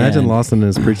 Imagine And- Lawson in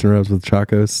his preaching robes with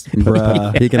Chacos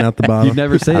Bruh. peeking out the bottom. You've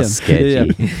never seen How him.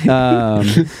 sketchy. Yeah.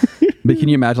 But can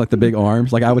you imagine like the big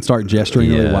arms? Like I would start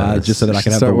gesturing really Yes. wide just so that I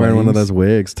could have start the wearing one of wings. those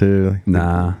wigs too.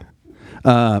 Nah.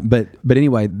 But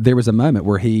anyway, there was a moment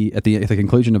where he, at the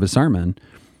conclusion of his sermon,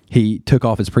 he took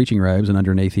off his preaching robes and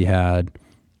underneath he had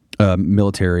a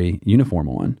military uniform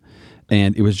on.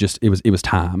 And it was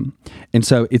time. And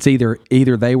so it's either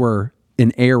they were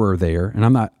an error there, and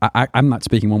I'm not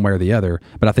speaking one way or the other,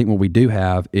 but I think what we do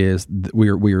have is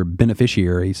we're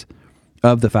beneficiaries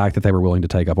of the fact that they were willing to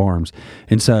take up arms.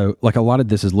 And so, like, a lot of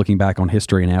this is looking back on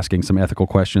history and asking some ethical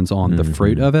questions on the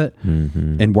fruit of it,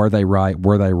 and were they right,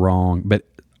 were they wrong? But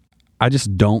I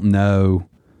just don't know.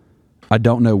 I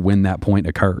don't know when that point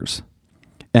occurs,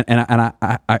 and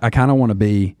I kind of want to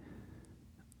be.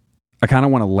 I kind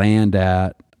of want to land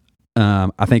at.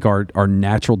 I think our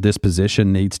natural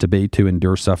disposition needs to be to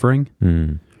endure suffering,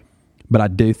 but I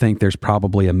do think there's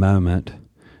probably a moment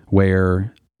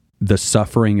where the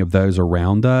suffering of those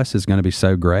around us is going to be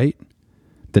so great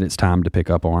that it's time to pick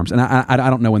up arms. And I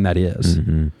don't know when that is. Yeah,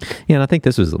 and I think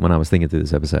this was when I was thinking through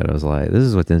this episode, I was like, this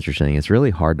is what's interesting. It's really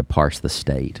hard to parse the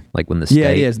state. Like when the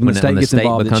state, it is. When the state gets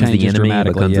involved, becomes it changes the enemy,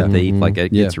 dramatically. becomes a thief, like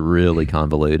it Yeah. gets really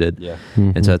convoluted. Yeah.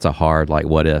 And so it's a hard, like,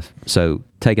 what if? So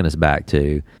taking us back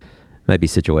to maybe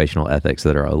situational ethics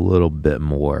that are a little bit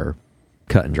more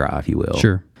cut and dry, if you will.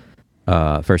 Sure.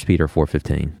 1 Peter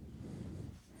 4:15.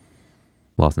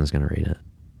 Lawson's going to read it.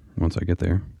 Once I get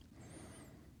there.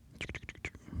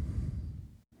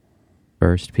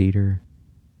 1 Peter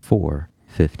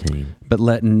 4:15. But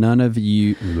let none of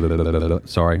you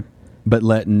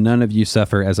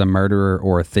suffer as a murderer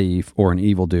or a thief or an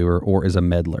evildoer or as a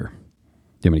meddler.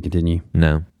 Do you want me to continue?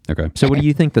 No. Okay. So what do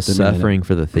you think the Didn't mean it. suffering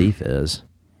for the thief is?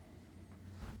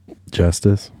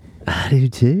 Justice. I do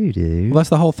too, dude. Well, that's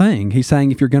the whole thing. He's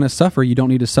saying if you're going to suffer, you don't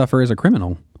need to suffer as a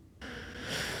criminal.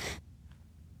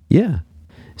 Yeah.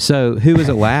 So who is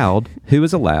allowed?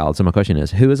 So my question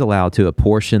is, who is allowed to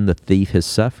apportion the thief his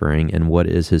suffering, and what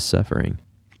is his suffering?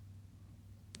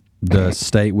 The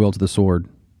state wields the sword.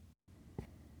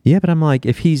 Yeah, but I'm like,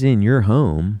 if he's in your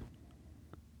home,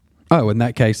 Oh, in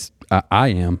that case, I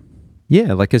am.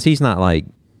 yeah, like, because he's not like,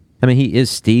 I mean, he is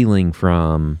stealing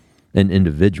from an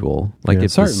individual. Like, Yeah,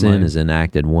 if the sin certainly. is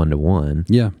enacted 1-to-1.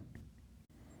 Yeah.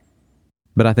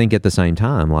 But I think at the same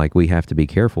time, like, we have to be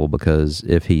careful, because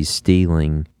if he's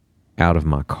stealing out of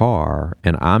my car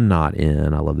and I'm not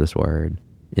in, I love this word,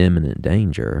 imminent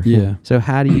danger. Yeah. So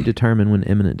how do you determine when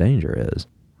imminent danger is?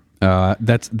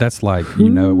 That's like, you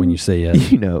know it when you see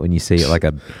it. You know, when you see it, like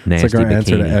a nasty It's like our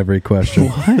answer to bikini. every question.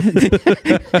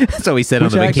 That's what we said on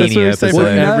the Which actually- bikini that's what we episode. say for Well,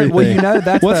 you know- everything. well, you know,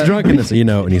 that's What's the- drunkenness? You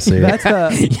know it when you see it. That's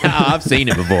the Yeah, I've seen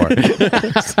it before.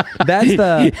 that's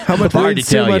the How much hard weed's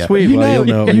to tell too much you. weed? Well, you'll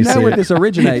know it when you you know see where it. this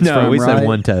originates No, from, we right? said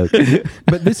one toke.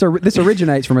 But this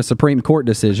originates from a Supreme Court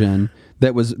decision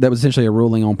that was essentially a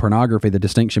ruling on pornography, the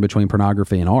distinction between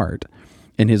pornography and art.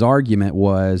 And his argument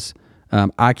was,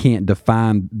 I can't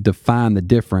define the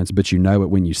difference, but you know it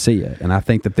when you see it. And I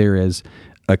think that there is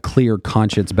a clear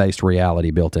conscience-based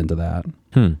reality built into that.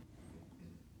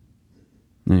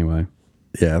 Anyway,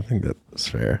 Yeah, I think that's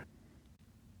fair.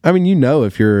 I mean, you know,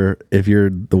 if you're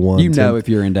the one, you know if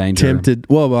you're in danger. tempted.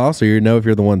 Well, but also you know if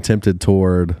you're the one tempted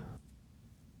toward.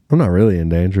 I'm not really in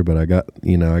danger, but I got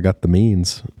the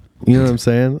means. You know what I'm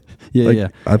saying? Yeah, Like, yeah.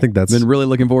 I think that's Been really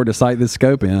looking forward to sight this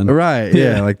scope in. right.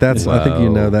 Yeah, like that's. I think you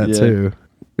know that Yeah. too.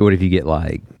 What if you get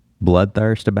like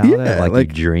bloodthirst about Yeah, it? Like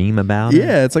like- you dream about it?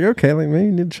 Yeah, it's like okay, like maybe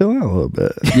you need to chill out a little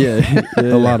bit, Yeah,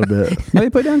 a lot of bit. Maybe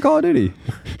put down Call of Duty.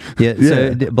 Yeah.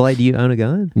 Yeah. So, Blade, do you own a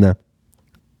gun? No,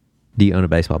 Do you own a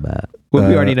baseball bat? Well,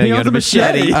 we already know he you owns own a a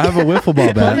machete. machete. I have a wiffle ball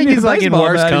I bat. think he's like in Baseball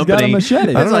worse bat, he's got a company.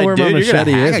 machete. I don't know where my you're gonna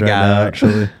machete hack is a right guy now. up.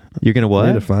 Actually, You're gonna I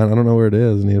need to what? find. I don't know where it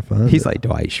is. I need to find. He's it. like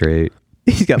Dwight Schrute.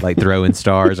 He's got like throwing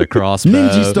stars, a crossbow.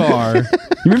 Ninja Star. You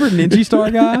remember Ninja Star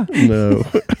guy? no,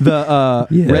 The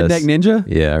Yes. redneck ninja?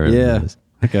 Yeah, I remember Yeah. this.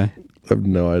 Okay. I have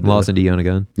no idea. Lawson, do you own a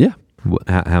gun? Yeah.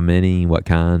 How many? What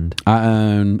kind? I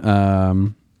own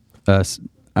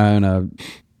a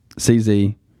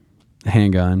CZ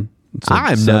handgun.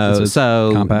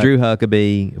 Compact. Drew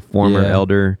Huckabee, former Yeah.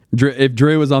 elder. If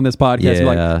Drew was on this podcast, he'd be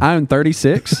like, Yeah. I own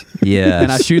 36. Yeah,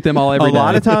 And I shoot them all every a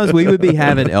lot day. of times we would be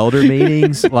having elder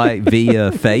meetings like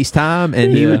via FaceTime,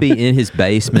 and he Yeah. would be in his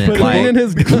basement Putting like in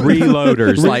his gun.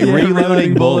 reloaders, like Yeah,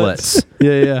 reloading bullets.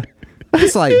 Yeah, yeah.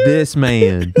 It's like this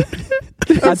man.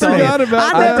 I forgot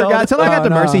about I that. never got until I got Oh, to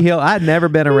no. Mercy Hill. I'd never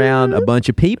been around a bunch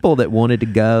of people that wanted to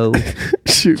go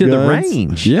Shoot to the guns.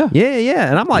 range. Yeah. yeah.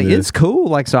 And I'm like, Yeah. it's cool.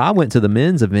 Like, so I went to the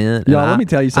men's event. and Y'all, let me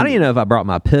tell you I something. don't even know if I brought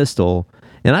my pistol.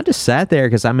 And I just sat there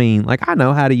because, I mean, like, I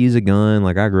know how to use a gun.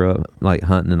 Like, I grew up, like,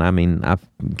 hunting. And, I mean, I've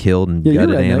killed and Yeah, you're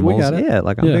gutted redneck. We animals. got it. Yeah,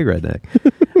 like, I'm Yeah. a big redneck.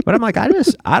 But I'm like,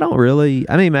 I don't really,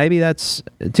 I mean, maybe that's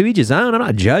to each his own. I'm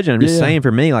not judging. I'm just Yeah. saying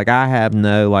for me, like, I have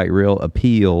no, like, real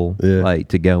appeal, Yeah. like,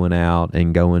 to going out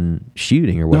and going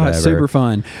shooting or No, whatever. it's super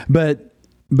fun. But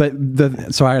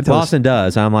so I got to tell Lawson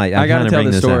does. I'm like, I gotta I'm tell bring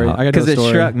the this story. out. I gotta tell Because the it story.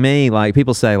 struck me, like,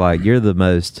 people say, like, you're the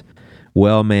most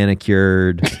well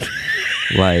manicured,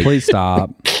 like, please stop.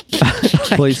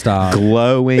 Please stop.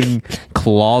 glowing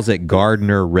closet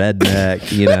gardener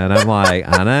redneck, and I'm like,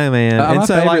 I know, man. My And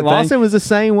so favorite like thing- Lawson was the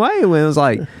same way when it was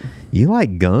like, you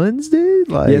like guns, dude?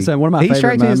 Like, Yeah, so one of my he favorite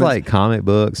strikes me as moments- like comic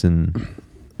books and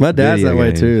My dad's Video that way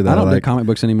games. too. Though. I don't do like, comic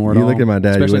books anymore at you all. look at my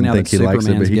dad, you Especially wouldn't now think that he likes it,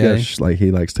 but Superman's gay.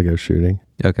 he likes to go shooting.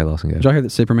 okay, Lawson, go. Did y'all hear that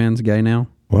Superman's gay now?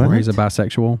 What? Or he's a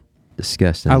bisexual?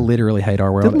 Disgusting. I literally hate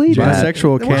our world. Delete that.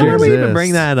 Bisexual Why can't would we even exist.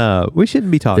 bring that up? We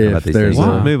shouldn't be talking If about these there's things.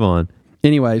 a- Move on.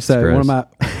 Anyway, so It's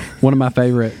one of my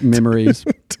favorite memories.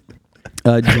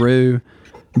 Drew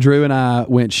and I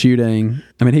went shooting.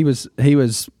 I mean, he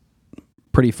was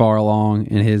pretty far along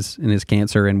in his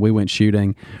cancer, and we went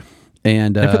shooting.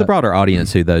 And And for the broader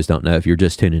audience who those don't know, if you're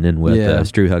just tuning in with Yeah.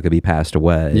 us, Drew Huckabee passed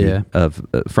away Yeah.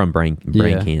 from brain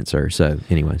Yeah. cancer. So,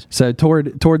 anyways. so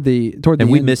toward the And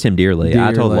we end- miss him dearly.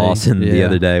 I told Dearly, Lawson the yeah.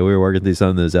 other day, we were working through some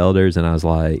of those elders, and I was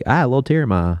like, I had a little tear in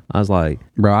my eye. I was like,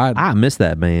 bro. I miss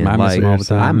that man. I miss like, him all the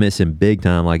time. I miss him big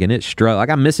time. Like, and it's struck. Like,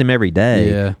 I miss him every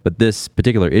day. Yeah. But this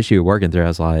particular issue we're working through, I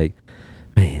was like,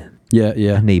 man, yeah.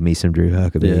 I need me some Drew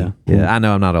Huckabee. Yeah. I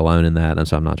know I'm not alone in that, and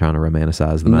so I'm not trying to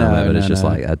romanticize the No, moment, but no, it's just no.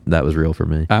 like that was real for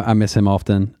me. I miss him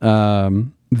often.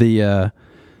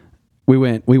 We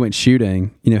went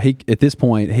shooting. He at this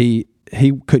point he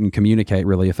couldn't communicate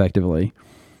really effectively.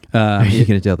 Are you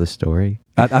going to tell the story?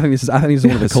 I think this is one of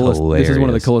the That's coolest. This is one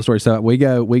of the hilarious. coolest stories. So we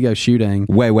go shooting.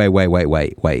 Wait.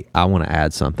 I want to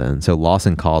add something. So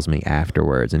Lawson calls me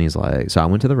afterwards, and he's like, so I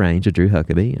went to the range of Drew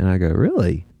Huckabee, and I go,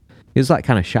 really? It was like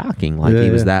kind of shocking. Like Yeah,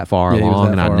 he was yeah. that far Yeah, he was along,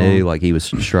 that and I far knew along. like he was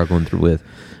struggling with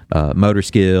motor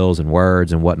skills and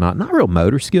words and whatnot. Not real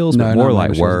motor skills, but more not like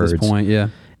motor words. skills at this point. Yeah.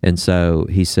 And so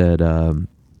he said,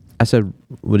 I said,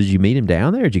 well, did you meet him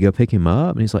down there? Did you go pick him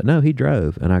up? And he's like, no, he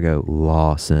drove. And I go,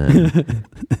 Lawson.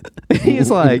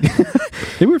 He's like,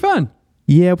 We were fun.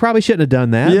 yeah, probably shouldn't have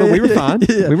done that, but we were fine.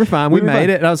 Yeah. We were fine. We We were made fine.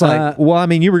 it. And I was like, well, I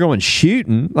mean, you were going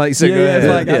shooting. Like, so go It's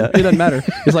ahead. like it doesn't matter.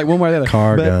 It's like one way or the other.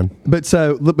 Car but, gun. But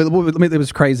so, but it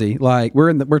was crazy. Like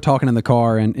we're talking in the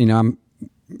car, and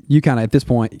you kind of at this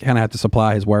point kind of have to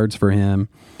supply his words for him.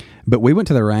 But we went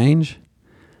to the range.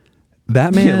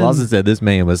 That man, Lawson said this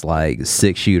man was like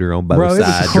 6-shooter on both Bro, it was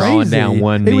sides, drawing crazy. down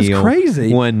one It knee. was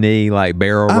crazy. One knee, like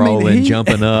barrel I mean, rolling,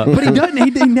 jumping up. But he doesn't.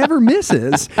 He never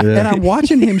misses. And I'm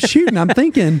watching him shoot, and I'm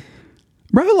thinking,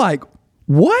 bro, like,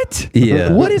 what?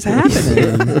 Yeah. What is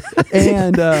happening?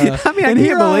 And I mean, I and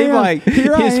here can't believe am. like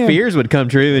Here I his am. fears would come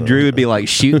true, and Drew would be like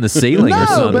shooting the ceiling or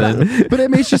something. But I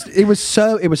mean, it was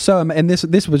so, and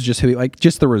this was just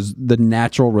just the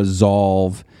natural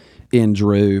resolve in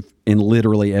Drew in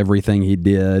literally everything he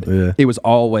did. Yeah. It was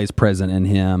always present in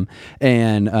him,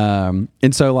 and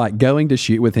so like going to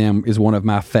shoot with him is one of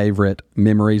my favorite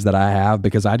memories that I have,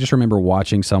 because I just remember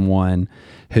watching someone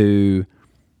who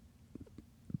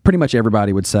pretty much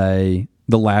everybody would say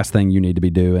the last thing you need to be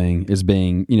doing is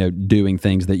doing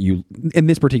things that you, in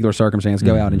this particular circumstance,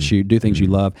 go out and shoot, do things you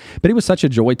love. But it was such a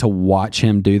joy to watch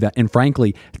him do that, and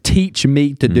frankly, teach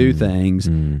me to do things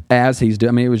as he's doing.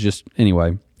 I mean, it was just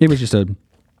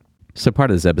So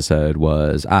part of this episode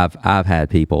was I've had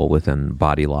people within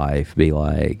Body Life be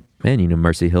like, man,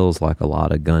 Mercy Hill's like a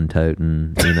lot of gun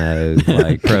toting,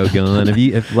 like pro gun. If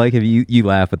you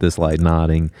laugh at this, like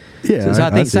nodding. Yeah, So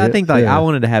I see it. think like Yeah. I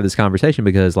wanted to have this conversation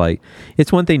because like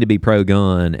it's one thing to be pro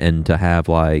gun and to have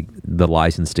like the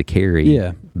license to carry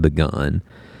the gun.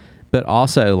 But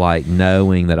also like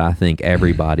knowing that I think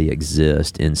everybody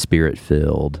exists in spirit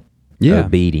filled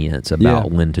obedience about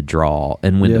when to draw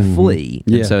and when to flee.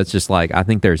 Yeah. And so it's just like I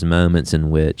think there's moments in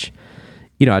which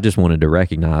I just wanted to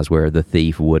recognize where the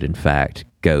thief would in fact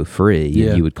go free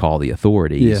and you would call the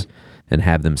authorities and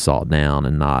have them sought down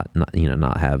and not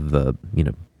have the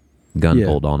gun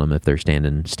pulled on them if they're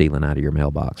stealing out of your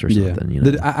mailbox or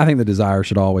something. I think the desire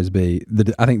should always be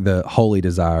I think the holy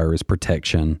desire is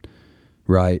protection,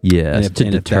 right? Yes, And to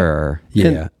and deter.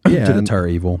 to and- deter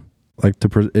evil. Like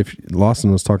if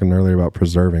Lawson was talking earlier about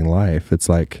preserving life, it's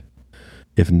like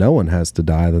if no one has to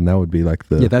die, then that would be like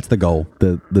That's the goal.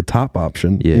 the top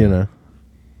option. Yeah.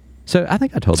 So I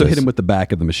think I told So this. hit him with the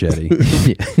back of the machete.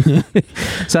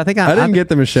 So I think I didn't get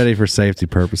the machete for safety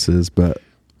purposes, but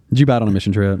Did you buy it on a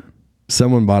mission trip?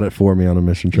 someone bought it for me on a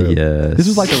mission trip. Yes. This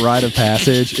was like a rite of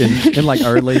passage in like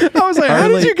early. I was like, how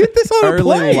did you get this on a early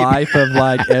plane? life of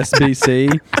like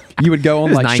SBC? You would go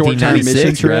on like short-term mission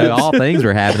 1996, bro. trips. All things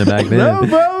were happening back then. No,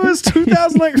 bro, it was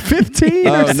 2015 or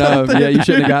Oh no! something. Yeah, you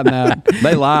shouldn't have gotten that.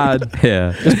 They lied.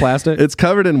 Yeah. It's plastic. It's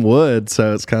covered in wood,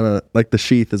 so it's kind of like the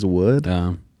sheath is wood.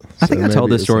 I think I told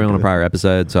maybe this it's story on a okay. prior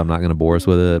episode, so I'm not going to bore us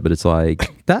with it. But it's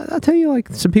like I tell you, like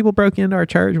some people broke into our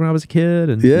church when I was a kid,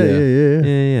 and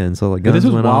Yeah. and so like But this guns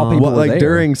was went while off. people Well, were like there.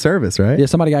 during service, right? Yeah,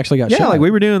 somebody actually got Yeah, shot. like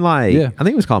we were doing like Yeah. I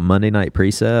think it was called Monday Night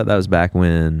Precept. That was back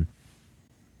in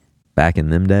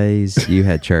them days, you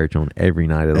had church on every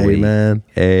night of the week. Amen.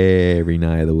 Every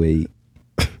night of the week.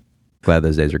 Glad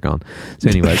those days are gone. So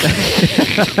anyways.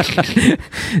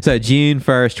 So June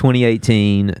 1st,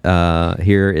 2018,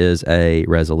 here is a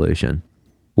resolution.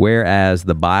 Whereas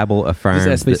the Bible affirms Is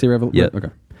this SBC that- Revolution? Yep. Okay.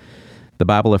 The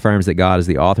Bible affirms that God is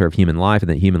the author of human life and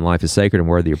that human life is sacred and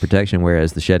worthy of protection,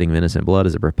 whereas the shedding of innocent blood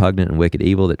is a repugnant and wicked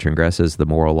evil that transgresses the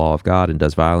moral law of God and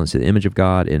does violence to the image of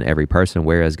God in every person,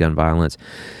 whereas gun violence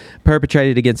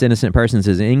perpetrated against innocent persons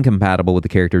is incompatible with the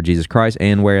character of Jesus Christ,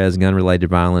 and whereas gun-related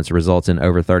violence results in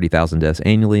over 30,000 deaths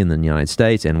annually in the United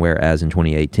States, and whereas in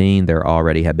 2018 there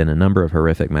already have been a number of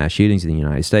horrific mass shootings in the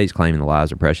United States claiming the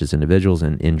lives of precious individuals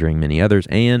and injuring many others,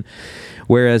 and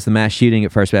whereas the mass shooting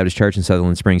at First Baptist Church in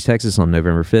Sutherland Springs, Texas on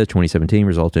November 5th, 2017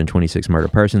 resulted in 26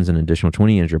 murdered persons and an additional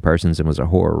 20 injured persons and was a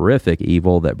horrific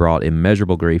evil that brought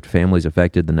immeasurable grief to families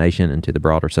affected, the nation, and to the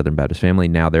broader Southern Baptist family.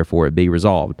 Now, therefore, it be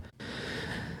resolved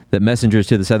that messengers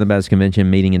to the Southern Baptist Convention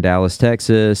meeting in Dallas,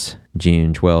 Texas,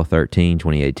 June 12, 13,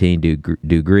 2018, do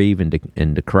grieve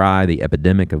and decry the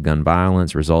epidemic of gun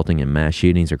violence resulting in mass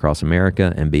shootings across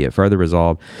America, and be it further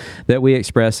resolved that we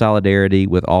express solidarity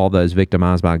with all those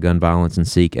victimized by gun violence and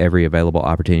seek every available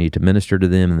opportunity to minister to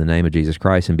them in the name of Jesus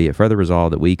Christ, and be it further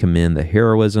resolved that we commend the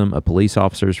heroism of police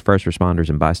officers, first responders,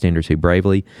 and bystanders who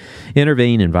bravely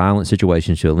intervene in violent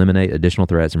situations to eliminate additional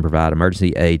threats and provide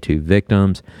emergency aid to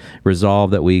victims.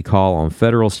 Resolved that we call on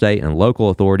federal, state, and local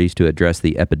authorities to address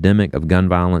the epidemic of gun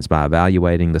violence by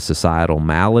evaluating the societal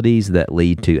maladies that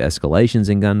lead to escalations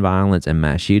in gun violence and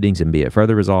mass shootings, and be it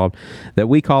further resolved that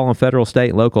we call on federal, state,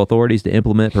 and local authorities to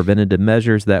implement preventative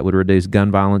measures that would reduce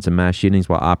gun violence and mass shootings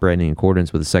while operating in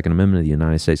accordance with the Second Amendment of the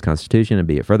United States Constitution, and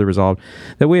be it further resolved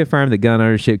that we affirm that gun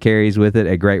ownership carries with it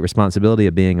a great responsibility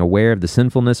of being aware of the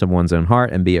sinfulness of one's own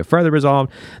heart, and be it further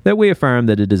resolved that we affirm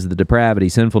that it is the depravity,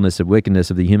 sinfulness, and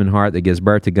wickedness of the human heart that gives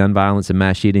birth to gun violence and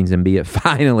mass shootings, and be it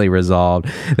finally resolved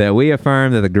that we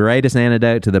affirm that the greatest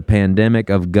antidote to the pandemic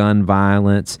of gun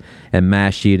violence and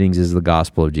mass shootings is the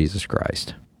gospel of Jesus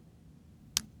Christ.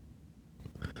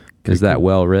 Is that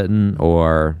well written,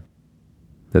 or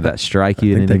did that strike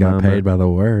you? I think at any they got moment? paid by the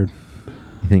word.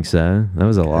 You think so? That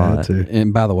was a Had lot. to.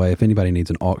 And by the way, if anybody needs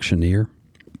an auctioneer,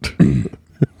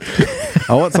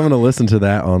 I want someone to listen to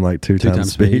that on like two times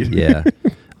times speed. speed. Yeah.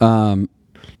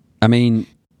 I mean,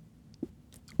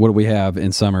 what do we have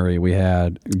in summary? We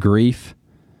had grief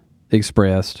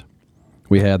expressed.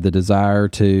 We had the desire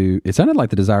to, it sounded like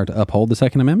the desire to uphold the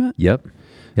Second Amendment, Yep.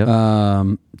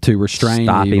 to restrain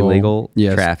Stop evil. illegal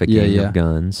Yes. trafficking of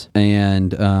guns.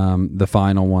 And the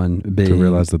final one being To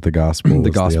realize that the gospel, the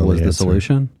is gospel only is the answer.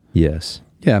 solution. Yes.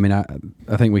 Yeah, I mean,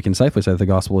 I think we can safely say that the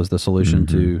gospel is the solution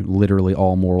to literally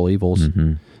all moral evils.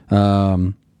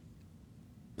 All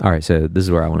right, so this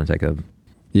is where I want to take a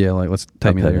Yeah, like let's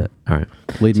take me pivot. there. All right.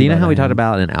 Lead So me you know by how the we talked hand.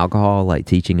 about in alcohol, like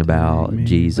teaching about Lead me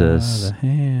Jesus, by the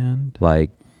hand.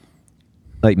 like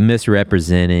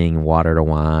misrepresenting water to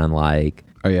wine, like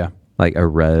Oh yeah,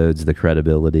 erodes the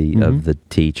credibility of the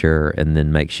teacher, and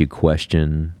then makes you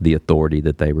question the authority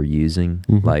that they were using.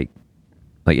 Like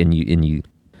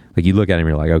you look at him,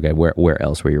 you're like, okay, where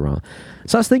else were you wrong?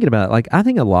 So I was thinking about it, like, I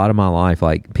think a lot of my life,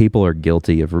 like, people are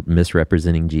guilty of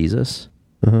misrepresenting Jesus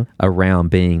around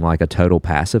being like a total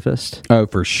pacifist. oh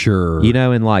for sure. You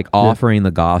know, and like offering the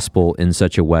gospel in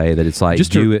such a way that it's like,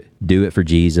 Just do it for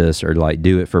Jesus, or like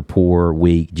do it for poor,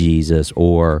 weak Jesus,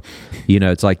 or, you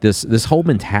know, it's like this whole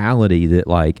mentality that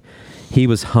like he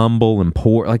was humble and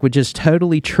poor, like, which is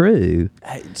totally true.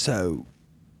 Hey, so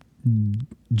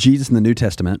Jesus in the New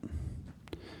Testament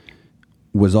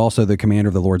was also the commander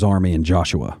of the Lord's army in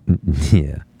Joshua.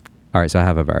 Yeah. All right, so I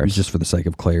have a verse. Just for the sake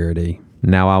of clarity.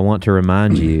 Now I want to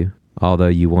remind you, although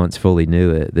you once fully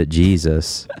knew it, that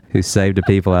Jesus, who saved a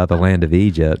people out of the land of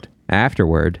Egypt,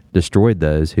 afterward destroyed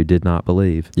those who did not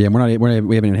believe. Yeah, we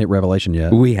haven't even hit Revelation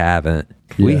yet. We haven't.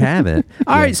 We haven't.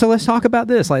 All right, so let's talk about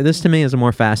this. Like, this to me is a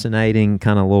more fascinating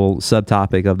kind of little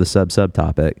subtopic of the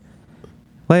subtopic.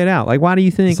 Lay it out. Like, why do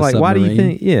you think? It's a Like, why do you submarine.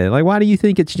 think? Yeah, like, why do you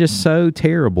think it's just so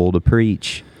terrible to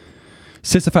preach?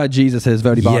 Sissified Jesus, as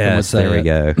Vody Bakken would Yes, say. there we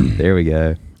go. There we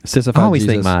go. Sissified I always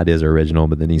Jesus. think my ideas are original,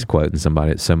 but then he's quoting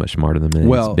somebody that's so much smarter than me.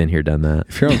 Well- He's been here, done that.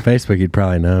 If you're on Facebook, you'd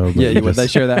probably know. but Yeah, you would. just- They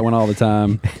share that one all the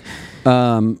time.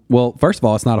 Well, first of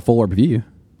all, it's not a full orb view.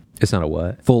 It's not a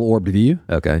what? Full orb view.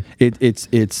 Okay.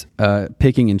 It's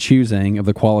picking and choosing of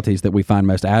the qualities that we find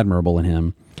most admirable in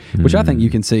him, which I think you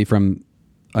can see from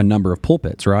a number of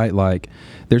pulpits, right? Like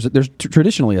there's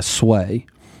traditionally a sway,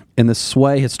 and the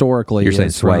sway historically You're saying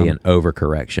is sway from- and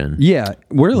overcorrection. Yeah,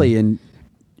 really in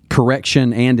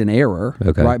correction and in error,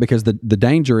 Okay. right? Because the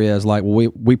danger is like,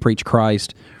 well, we preach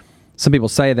Christ. Some people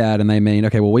say that and they mean,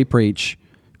 okay, well, we preach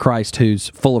Christ who's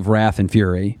full of wrath and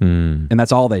fury, and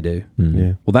that's all they do.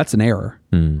 Yeah. Well, that's an error,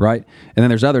 right? And then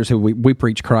there's others who we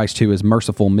preach Christ who is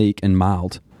merciful, meek, and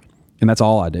mild, and that's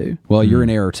all I do. Well, you're in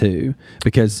error too,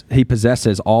 because he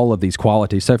possesses all of these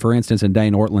qualities. So, for instance, in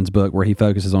Dane Ortland's book, where he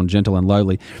focuses on gentle and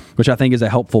lowly, which I think is a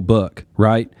helpful book,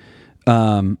 right?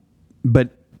 But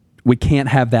we can't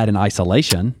have that in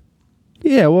isolation.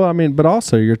 Yeah, well, I mean, but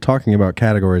also you're talking about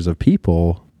categories of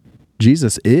people.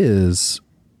 Jesus is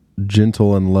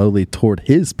gentle and lowly toward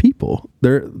his people.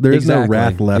 There is no Exactly,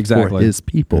 wrath left for exactly. his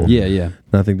people. Yeah, yeah.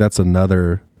 And I think that's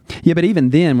another. Yeah, but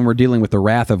even then, when we're dealing with the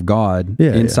wrath of God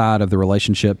Yeah, inside of the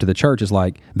relationship to the church, is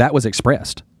like that was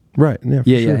expressed. Right. Yeah. For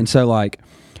Yeah, sure. yeah. And so, like,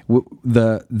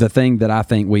 the thing that I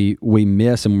think we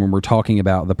miss, and when we're talking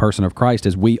about the person of Christ,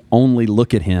 is we only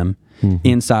look at him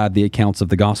inside the accounts of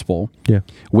the gospel. Yeah.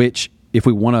 Which, if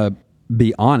we want to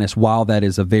be honest, while that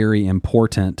is a very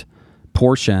important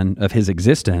portion of his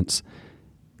existence,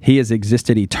 he has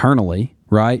existed eternally,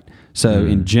 right? So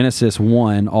in Genesis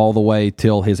 1 all the way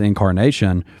till his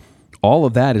incarnation, all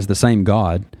of that is the same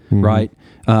God, right?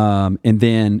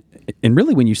 And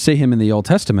really when you see him in the Old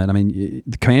Testament, I mean,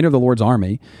 the commander of the Lord's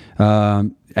army,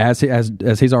 as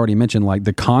he's already mentioned, like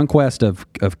the conquest of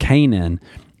Canaan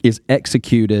is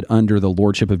executed under the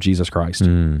lordship of Jesus Christ.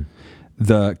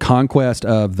 The conquest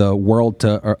of the world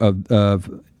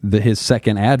his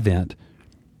second advent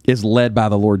is led by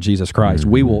the Lord Jesus Christ.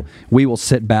 We will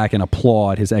sit back and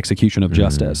applaud his execution of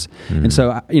justice. And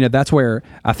so, that's where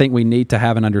I think we need to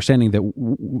have an understanding that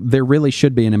there really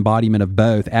should be an embodiment of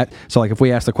both. So like if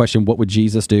we ask the question, what would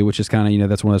Jesus do? Which is kind of,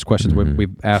 that's one of those questions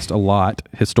we've asked a lot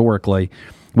historically.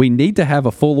 We need to have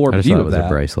a full Lord I just view thought it of was that. a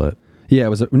bracelet. Yeah, it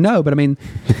was no, but I mean,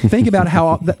 think about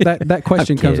how that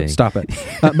question I'm comes. kidding. Stop it.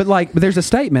 But there's a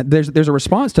statement. There's a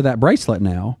response to that bracelet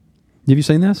now. Have you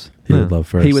seen this? He would love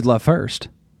first. He would love first.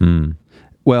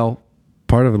 Well,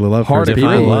 part of the love hard first.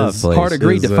 Define agreed. love, please. Hard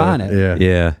agreed. is, Define it. Yeah.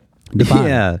 Yeah. Define it.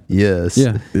 Yeah. Yes.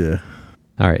 Yeah. Yeah.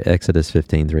 All right. Exodus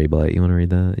 15:3. Blake, you want to read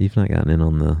that? You've not gotten in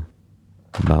on the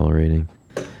Bible reading.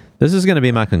 This is going to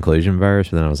be my conclusion verse,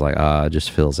 but then I was like, it just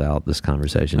fills out this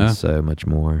conversation so much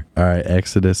more. All right.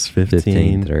 Exodus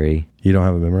 15. 15:3. You don't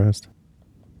have it memorized?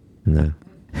 No.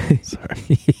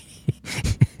 Sorry.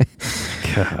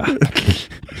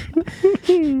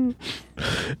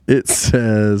 It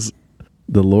says,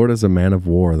 "The Lord is a man of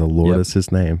war. The Lord Yep. is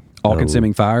his name."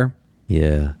 All-consuming fire.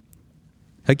 Yeah.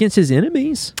 Against his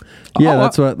enemies. Yeah,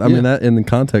 that's what I mean. That in the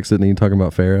context, isn't he talking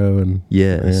about Pharaoh and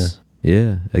Yes.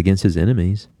 Yeah. Against his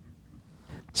enemies.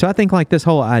 So I think like this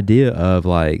whole idea of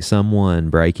like someone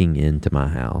breaking into my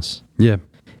house Yeah.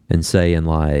 and saying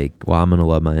like, well, I'm going to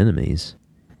love my enemies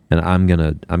and I'm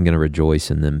going to rejoice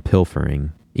in them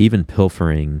pilfering, even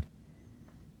pilfering.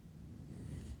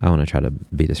 I want to try to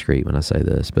be discreet when I say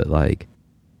this, but like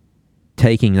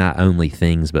taking not only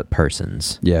things, but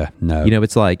persons. Yeah. No.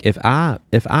 It's like if I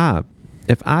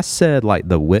said like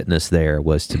the witness there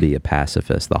was to be a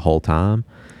pacifist the whole time,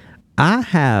 I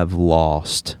have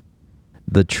lost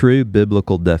the true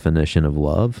biblical definition of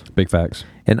love, big facts.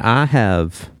 and I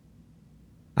have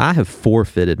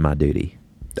forfeited my duty.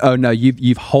 Oh no,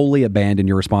 you've wholly abandoned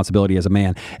your responsibility as a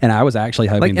man. And I was actually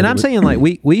hoping. Like, and I'm saying like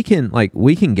we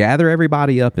can gather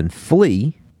everybody up and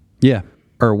flee, yeah.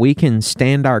 or we can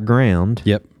stand our ground.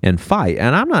 Yep. And fight.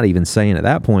 And I'm not even saying at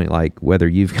that point, like, whether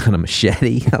you've got a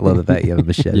machete, I love that you have a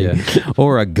machete, Yeah.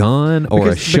 or a gun, or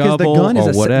a shovel, the gun or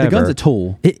is whatever. the gun's a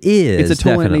tool. It is. It's a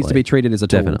tool and it needs to be definitely. treated as a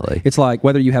tool. Definitely. It's like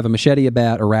whether you have a machete, a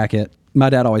bat, a racket. My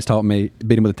dad always taught me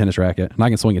beat him with a tennis racket, and I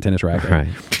can swing a tennis racket. Right.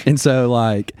 And so,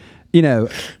 like,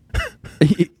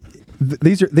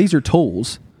 these are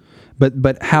tools,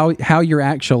 but how you're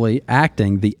actually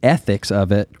acting, the ethics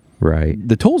of it, Right.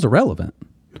 the tool's irrelevant.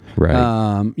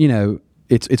 Right.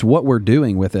 It's what we're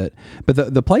doing with it.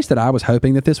 But the place that I was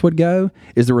hoping that this would go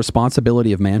is the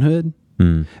responsibility of manhood,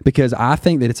 because I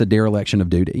think that it's a dereliction of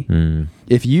duty.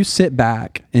 If you sit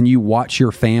back and you watch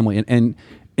your family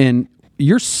and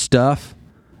your stuff,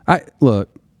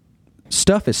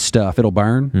 stuff is stuff. It'll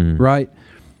burn, right?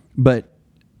 But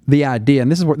the idea,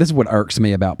 and this is what irks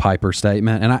me about Piper's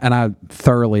statement, and I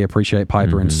thoroughly appreciate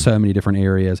Piper in so many different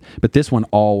areas, but this one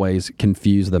always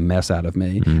confused the mess out of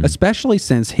me, especially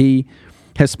since he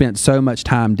has spent so much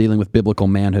time dealing with biblical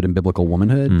manhood and biblical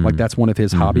womanhood. Like that's one of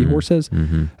his hobby horses.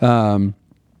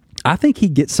 I think he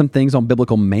gets some things on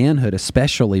biblical manhood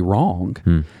especially wrong,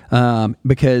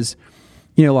 because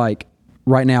like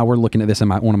right now we're looking at this in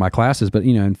one of my classes, but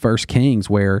in 1 Kings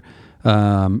where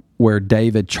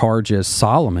David charges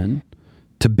Solomon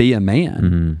to be a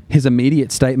man, his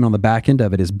immediate statement on the back end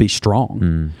of it is be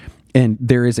strong. And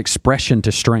there is expression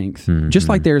to strength. Just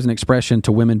like there's an expression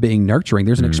to women being nurturing,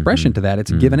 there's an expression to that.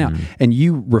 It's given out. And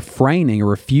you refraining or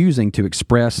refusing to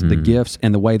express the gifts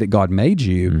and the way that God made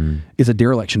you is a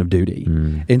dereliction of duty.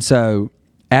 And so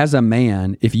as a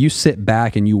man, if you sit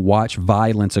back and you watch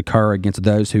violence occur against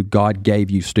those who God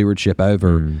gave you stewardship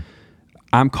over,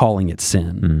 I'm calling it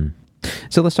sin.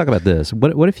 So let's talk about this.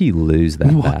 What if you lose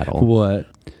that battle? What?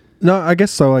 No, I guess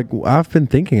so. Like, I've been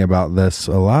thinking about this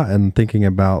a lot, and thinking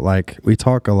about, like, we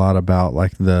talk a lot about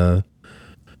the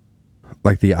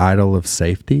idol of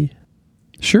safety.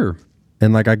 Sure.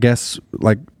 And I guess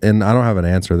and I don't have an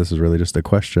answer. This is really just a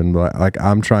question, but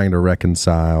I'm trying to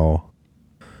reconcile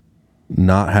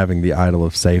not having the idol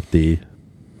of safety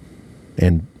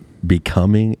and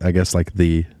becoming, I guess,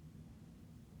 saying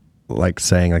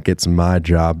it's my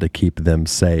job to keep them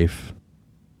safe.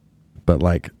 But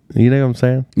you know what I'm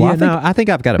saying? Well, I think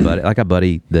I've got a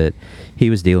buddy that he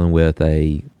was dealing with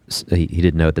he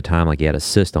didn't know at the time, he had a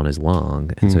cyst on his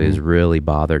lung. And so he was really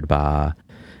bothered by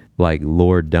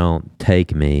Lord, don't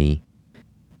take me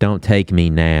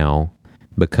now,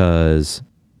 because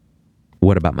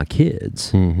what about my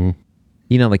kids?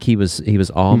 He was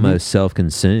almost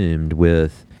self-consumed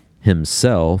with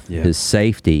himself, his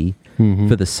safety,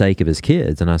 for the sake of his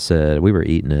kids. And I said, we were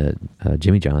eating at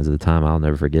Jimmy John's at the time. I'll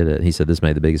never forget it. He said, this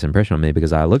made the biggest impression on me,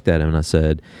 because I looked at him and I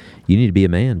said, you need to be a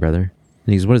man, brother.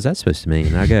 And he goes, what is that supposed to mean?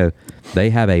 And I go, they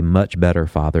have a much better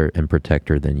father and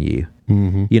protector than you.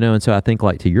 And so I think,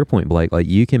 to your point, Blake,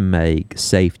 you can make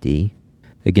safety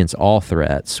against all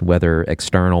threats, whether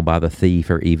external by the thief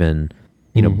or even,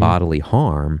 bodily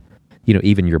harm,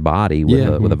 even your body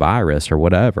with a virus or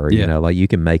whatever, you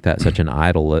can make that such an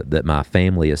idol that my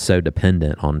family is so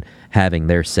dependent on having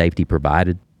their safety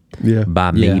provided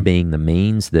by me being the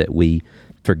means, that we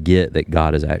forget that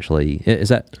God is actually,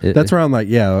 that's where I'm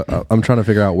I'm trying to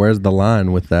figure out where's the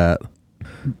line with that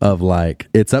of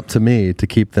it's up to me to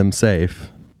keep them safe.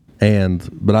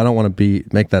 But I don't want to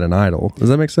make that an idol. Does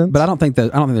that make sense? But I don't think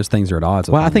those things are at odds.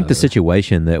 Well, I think the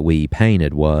situation that we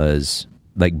painted was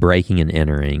breaking and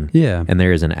entering. Yeah. And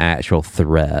there is an actual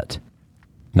threat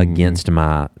against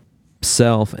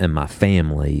myself and my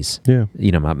families. Yeah.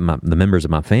 The members of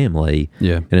my family.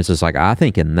 Yeah. And it's just I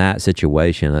think in that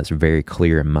situation, that's very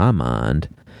clear in my mind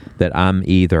that I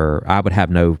would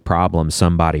have no problem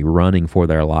somebody running for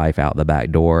their life out the back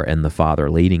door and the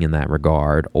father leading in that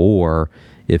regard, or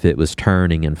if it was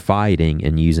turning and fighting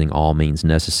and using all means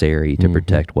necessary to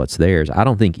protect what's theirs. I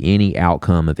don't think any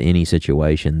outcome of any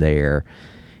situation there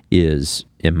is,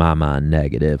 in my mind,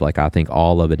 negative. I think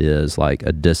all of it is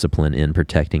a discipline in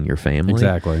protecting your family.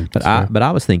 Exactly. But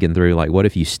I was thinking through what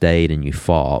if you stayed and you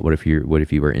fought? What if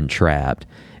you were entrapped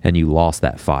and you lost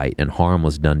that fight and harm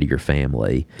was done to your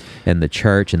family, and the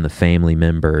church and the family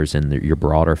members and your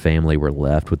broader family were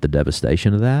left with the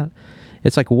devastation of that?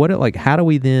 It's how do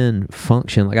we then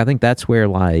function? I think that's where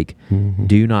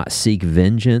do not seek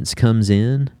vengeance comes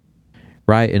in,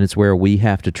 right? And it's where we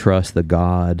have to trust the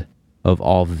God of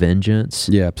all vengeance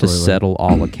to settle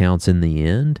all accounts in the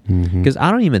end. Because I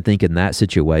don't even think in that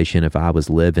situation, if I was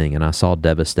living and I saw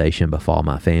devastation befall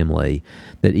my family,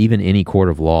 that even any court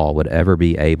of law would ever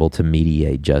be able to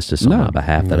mediate justice on my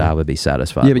behalf that I would be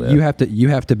satisfied with. Yeah, but you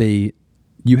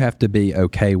have to be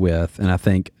okay with, and I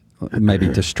think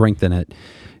maybe to strengthen it,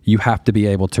 you have to be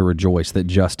able to rejoice that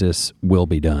justice will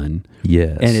be done.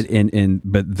 Yes.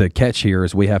 But the catch here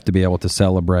is we have to be able to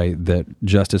celebrate that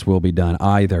justice will be done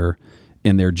either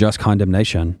in their just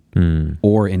condemnation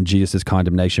or in Jesus'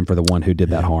 condemnation for the one who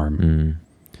did that harm.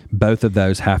 Both of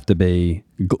those have to be,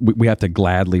 we have to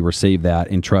gladly receive that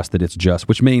and trust that it's just,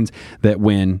 which means that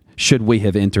should we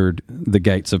have entered the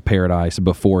gates of paradise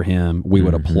before him, we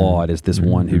would applaud as this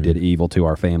one who did evil to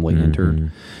our family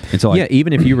entered. And so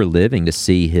even if you were living to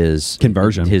see his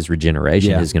conversion, his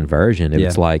regeneration, his conversion,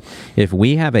 it's if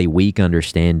we have a weak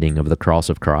understanding of the cross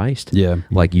of Christ,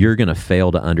 you're going to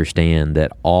fail to understand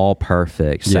that all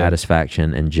perfect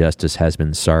satisfaction and justice has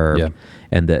been served,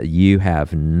 and that you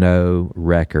have no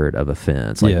record of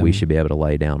offense. We should be able to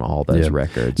lay down all those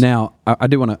records. Now, I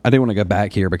do want to go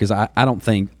back here, because I don't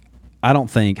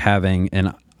think having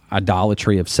an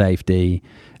idolatry of safety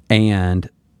and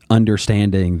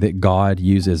understanding that God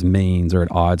uses means are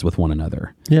at odds with one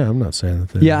another. Yeah, I'm not saying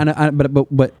that. Yeah,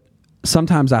 but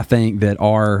sometimes I think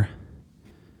that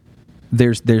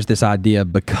there's this idea,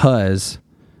 because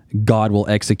God will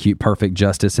execute perfect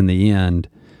justice in the end,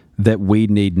 that we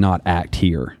need not act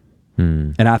here.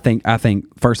 And I think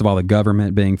first of all, the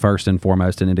government being first and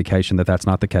foremost an indication that that's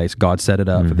not the case. God set it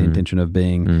up for the intention of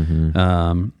being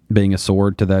being a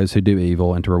sword to those who do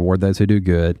evil and to reward those who do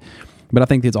good. But I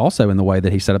think it's also in the way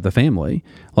that he set up the family.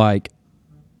 Like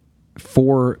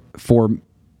for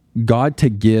God to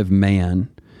give man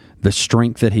the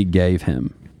strength that he gave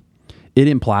him, it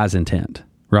implies intent.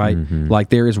 Right? Like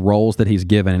there is roles that he's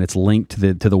given, and it's linked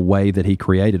to the way that he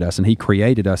created us. And he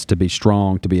created us to be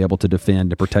strong, to be able to defend,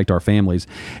 to protect our families.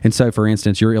 And so, for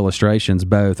instance, your illustrations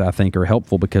both, I think, are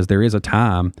helpful because there is a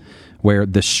time where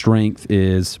the strength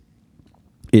is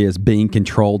being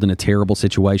controlled in a terrible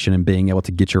situation and being able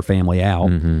to get your family out.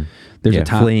 There's a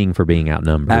time fleeing for being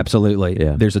outnumbered. Absolutely.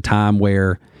 Yeah. There's a time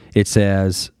where it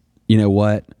says, you know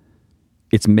what?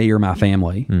 It's me or my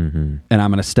family, and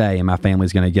I'm going to stay, and my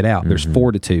family's going to get out. There's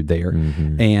fortitude there,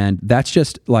 and that's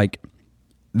just like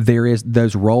there is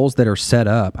those roles that are set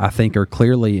up. I think are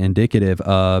clearly indicative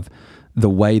of the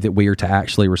way that we are to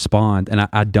actually respond. And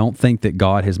I don't think that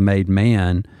God has made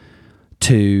man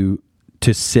to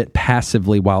sit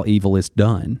passively while evil is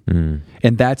done.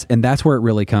 And that's where it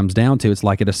really comes down to. It's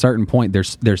like at a certain point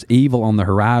there's evil on the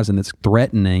horizon that's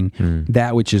threatening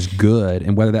that which is good,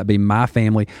 and whether that be my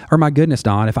family or, my goodness,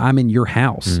 Don, if I'm in your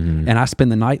house and I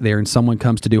spend the night there and someone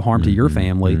comes to do harm to your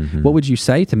family, what would you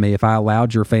say to me if I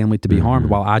allowed your family to be harmed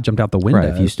while I jumped out the window? Right,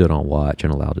 if you stood on watch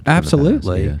and allowed it to come to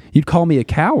Absolutely. pass, yeah. You'd call me a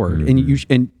coward.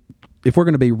 And if we're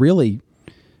going to be really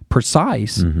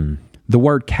precise, the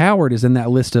word coward is in that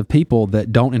list of people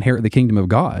that don't inherit the kingdom of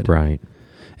God. Right.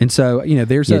 And so,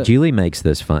 there's Julie makes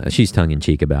this fun. She's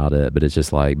tongue-in-cheek about it, but it's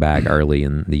just like back early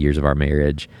in the years of our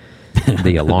marriage,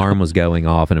 the alarm was going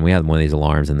off, and we had one of these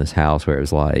alarms in this house where it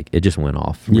was like, it just went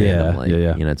off randomly.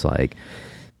 Yeah. It's like,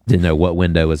 didn't know what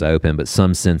window was open, but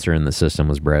some sensor in the system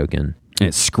was broken. And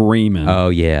it's screaming. Oh,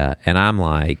 yeah. And I'm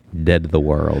like dead to the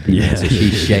world. So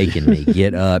she's shaking me.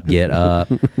 Get up, get up.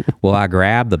 Well, I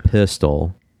grabbed the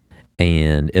pistol,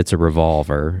 and it's a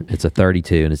revolver. It's a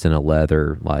 32, and it's in a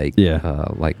leather, but to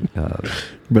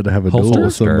have a duel with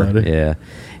holster. somebody. Yeah.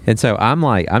 And so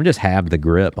I'm just have the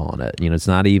grip on it. It's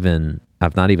not even,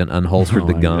 I've not even unholstered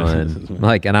the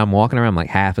gun. And I'm walking around like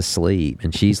half asleep,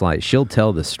 and she's like, she'll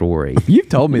tell the story. You've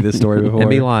told me this story before. And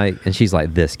be like, and she's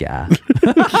like, this guy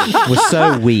was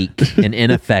so weak and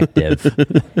ineffective.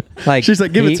 Like, She's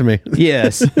like, give it to me.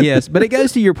 Yes. But it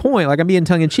goes to your point. Like, I'm being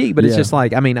tongue in cheek, but it's just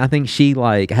like, I think she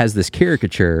like has this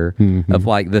caricature of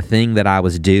like the thing that I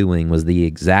was doing was the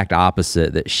exact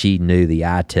opposite, that she knew the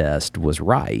eye test was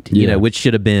right, which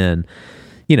should have been,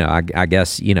 I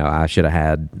guess, I should have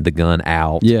had the gun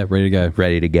out. Yeah,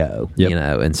 ready to go.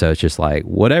 Yep. And so it's just like,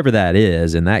 whatever that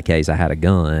is, in that case, I had a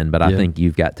gun, but I think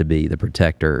you've got to be the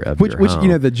protector of your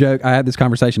home. The joke, I had this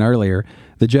conversation earlier.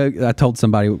 The joke, I told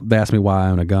somebody, they asked me why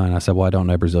I own a gun. I said, well, I don't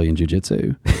know Brazilian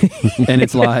Jiu-Jitsu. And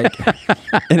it's like,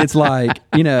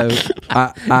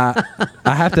 I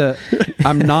have to,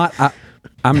 I'm not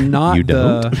You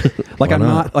don't? like, I'm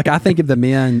not, like, I think of the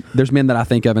men, there's men that I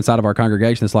think of inside of our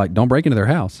congregation. It's like, don't break into their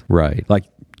house. Right. Like,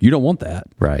 you don't want that.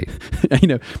 Right.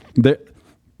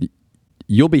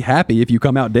 You'll be happy if you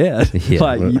come out dead. Yeah.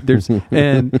 Like there's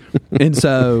and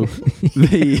so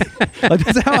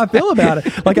that's how I feel about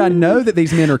it. Like, I know that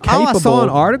these men are capable. I saw an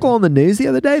article on the news the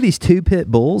other day. These two pit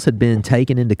bulls had been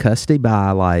taken into custody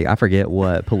by, like, I forget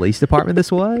what police department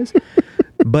this was.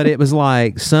 But it was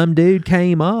like some dude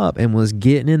came up and was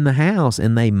getting in the house,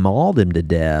 and they mauled him to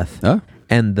death. Oh.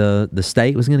 And the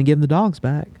state was going to give him the dogs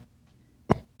back.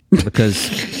 Because,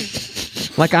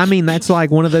 that's like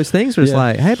one of those things where it's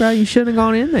like, hey, bro, you shouldn't have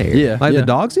gone in there. Yeah. The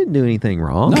dogs didn't do anything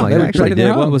wrong. No, they were actually protecting did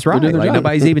their what home. was They're right. doing their Like, job.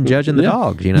 nobody's even judging the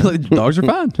dogs, Dogs are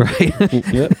fine.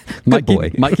 Right. Yep. Might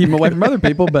boy. keep them away from other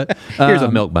people, but Here's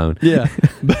a milk bone. Yeah.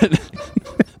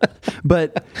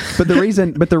 But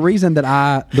the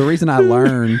reason I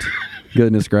learned,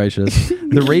 goodness gracious,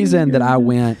 the reason that I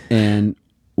went and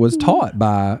was taught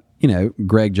by,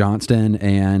 Greg Johnston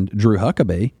and Drew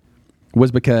Huckabee was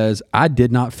because I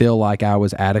did not feel like I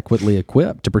was adequately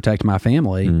equipped to protect my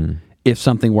family if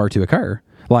something were to occur.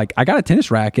 Like, I got a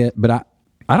tennis racket, but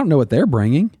I don't know what they're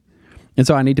bringing. And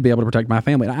so I need to be able to protect my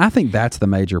family. And I think that's the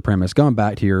major premise. Going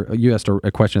back to you asked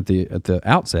a question at the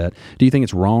outset. Do you think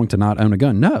it's wrong to not own a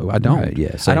gun? No, I don't. Right,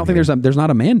 yeah, I don't think there's not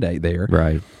a mandate there.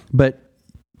 Right. But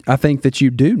I think that you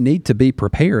do need to be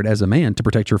prepared as a man to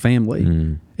protect your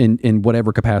family in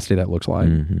whatever capacity that looks like.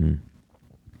 Mm-hmm.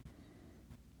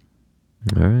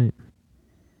 All right.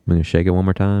 I'm going to shake it one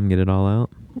more time, get it all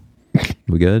out.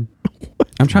 We good?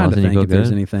 I'm trying to Lawson, you think feel if there's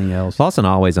good? anything else. Lawson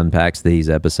always unpacks these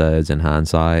episodes in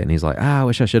hindsight, and he's like, I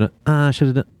wish I should have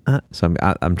done. So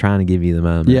I'm trying to give you the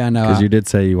moment. Yeah, no, Because you did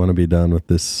say you want to be done with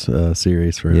this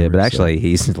series forever. Yeah, but so- actually,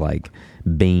 he's like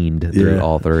beamed through Yeah.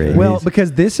 all three. well,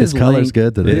 because this His is color's linked,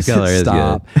 good today. His color is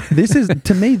stop. This is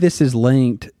to me. This is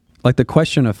linked. Like the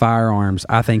question of firearms,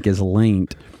 I think is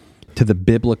linked to the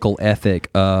biblical ethic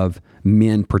of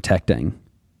men protecting.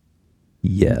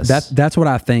 yes, That's what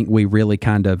I think we really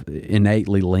kind of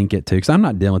innately link it to. Because I'm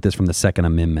not dealing with this from the Second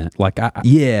Amendment. Like,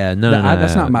 yeah, no,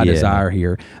 that's not my yeah. desire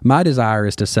here. My desire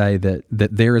is to say that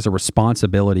there is a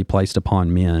responsibility placed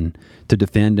upon men to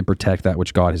defend and protect that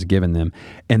which God has given them.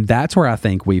 And that's where I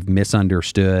think we've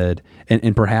misunderstood,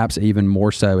 and perhaps even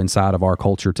more so inside of our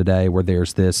culture today, where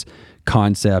there's this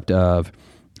concept of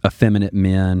effeminate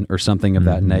men or something of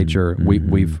that nature.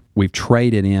 We've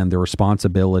traded in the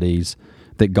responsibilities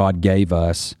that God gave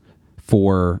us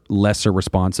for lesser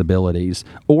responsibilities,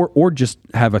 or just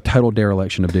have a total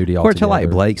dereliction of duty Or altogether. to like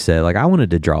Blake said, like I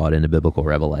wanted to draw it into biblical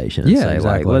revelation. And Yeah, say,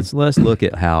 exactly. Like, let's look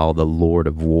at how the Lord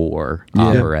of War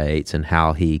operates and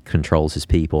how he controls his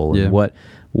people, and Yeah.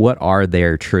 what are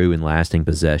their true and lasting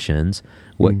possessions.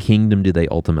 What kingdom do they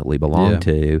ultimately belong Yeah.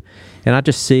 to? And I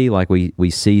just see like we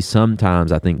see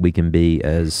sometimes I think we can be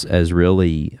as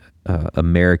really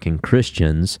American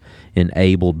Christians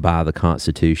enabled by the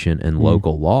Constitution and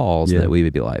local laws Yeah. that we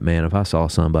would be like, man, if I saw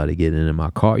somebody get into my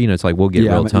car, it's like we'll get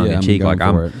Yeah, real I'm- tongue yeah, in I'm cheek. going Like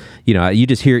for I'm, it. you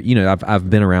just hear, I've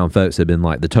been around folks that have been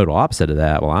like the total opposite of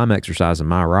that. Well, I'm exercising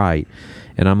my right,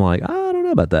 and I'm like, I don't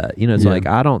know about that. It's Yeah. like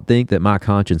I don't think that my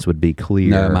conscience would be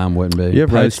clear. No, mine wouldn't be. You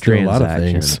have rights to do a lot of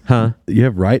post-transaction. things. Huh? You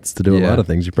have rights to do a Yeah. lot of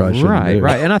things you probably shouldn't Right, do.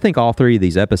 right. And I think all three of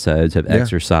these episodes have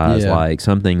exercised Yeah. like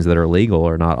some things that are legal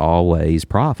are not always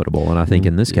profitable. And I think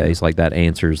in this case, like that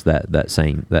answers that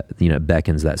same,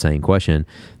 beckons that same question.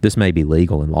 This may be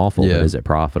legal and lawful, Yeah. but is it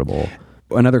profitable?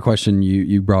 Another question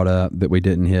you brought up that we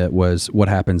didn't hit was what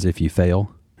happens if you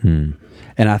fail? And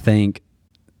I think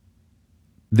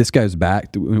this goes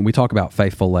back to when we talk about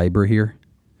faithful labor here.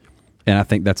 And I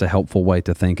think that's a helpful way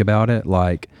to think about it.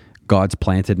 Like God's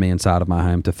planted me inside of my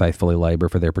home to faithfully labor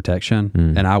for their protection,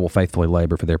 and I will faithfully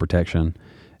labor for their protection.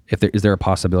 Is there a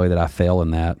possibility that I fail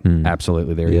in that?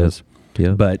 Absolutely, there is.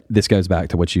 Yeah. But this goes back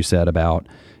to what you said about,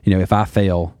 if I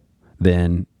fail,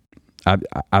 then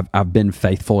I've been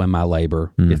faithful in my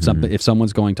labor. If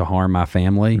someone's going to harm my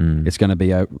family, it's going to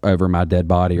be over my dead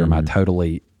body or my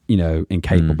totally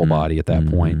incapable body at that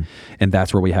point. And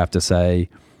that's where we have to say,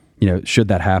 should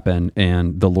that happen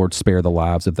and the Lord spare the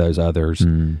lives of those others,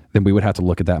 then we would have to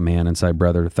look at that man and say,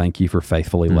 brother, thank you for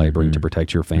faithfully laboring to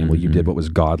protect your family. You did what was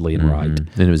godly and right. And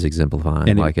it was exemplifying.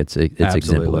 And it's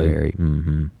absolutely.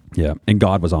 exemplary. Yeah. And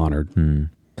God was honored.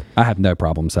 I have no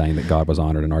problem saying that God was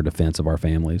honored in our defense of our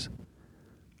families.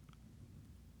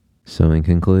 So in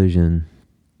conclusion,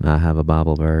 I have a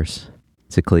Bible verse.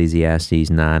 It's Ecclesiastes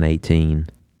 9:18.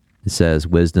 It says,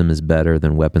 wisdom is better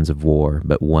than weapons of war,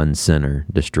 but one sinner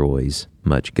destroys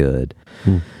much good.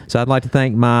 So I'd like to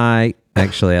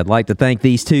thank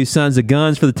these two sons of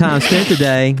guns for the time spent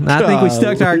today. I think we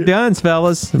stuck to our guns,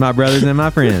 fellas, my brothers and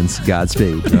my friends.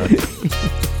 Godspeed.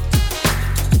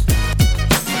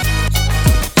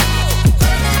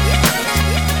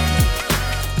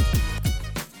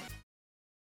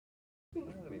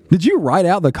 Did you write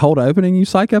out the cold opening, you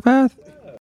psychopath?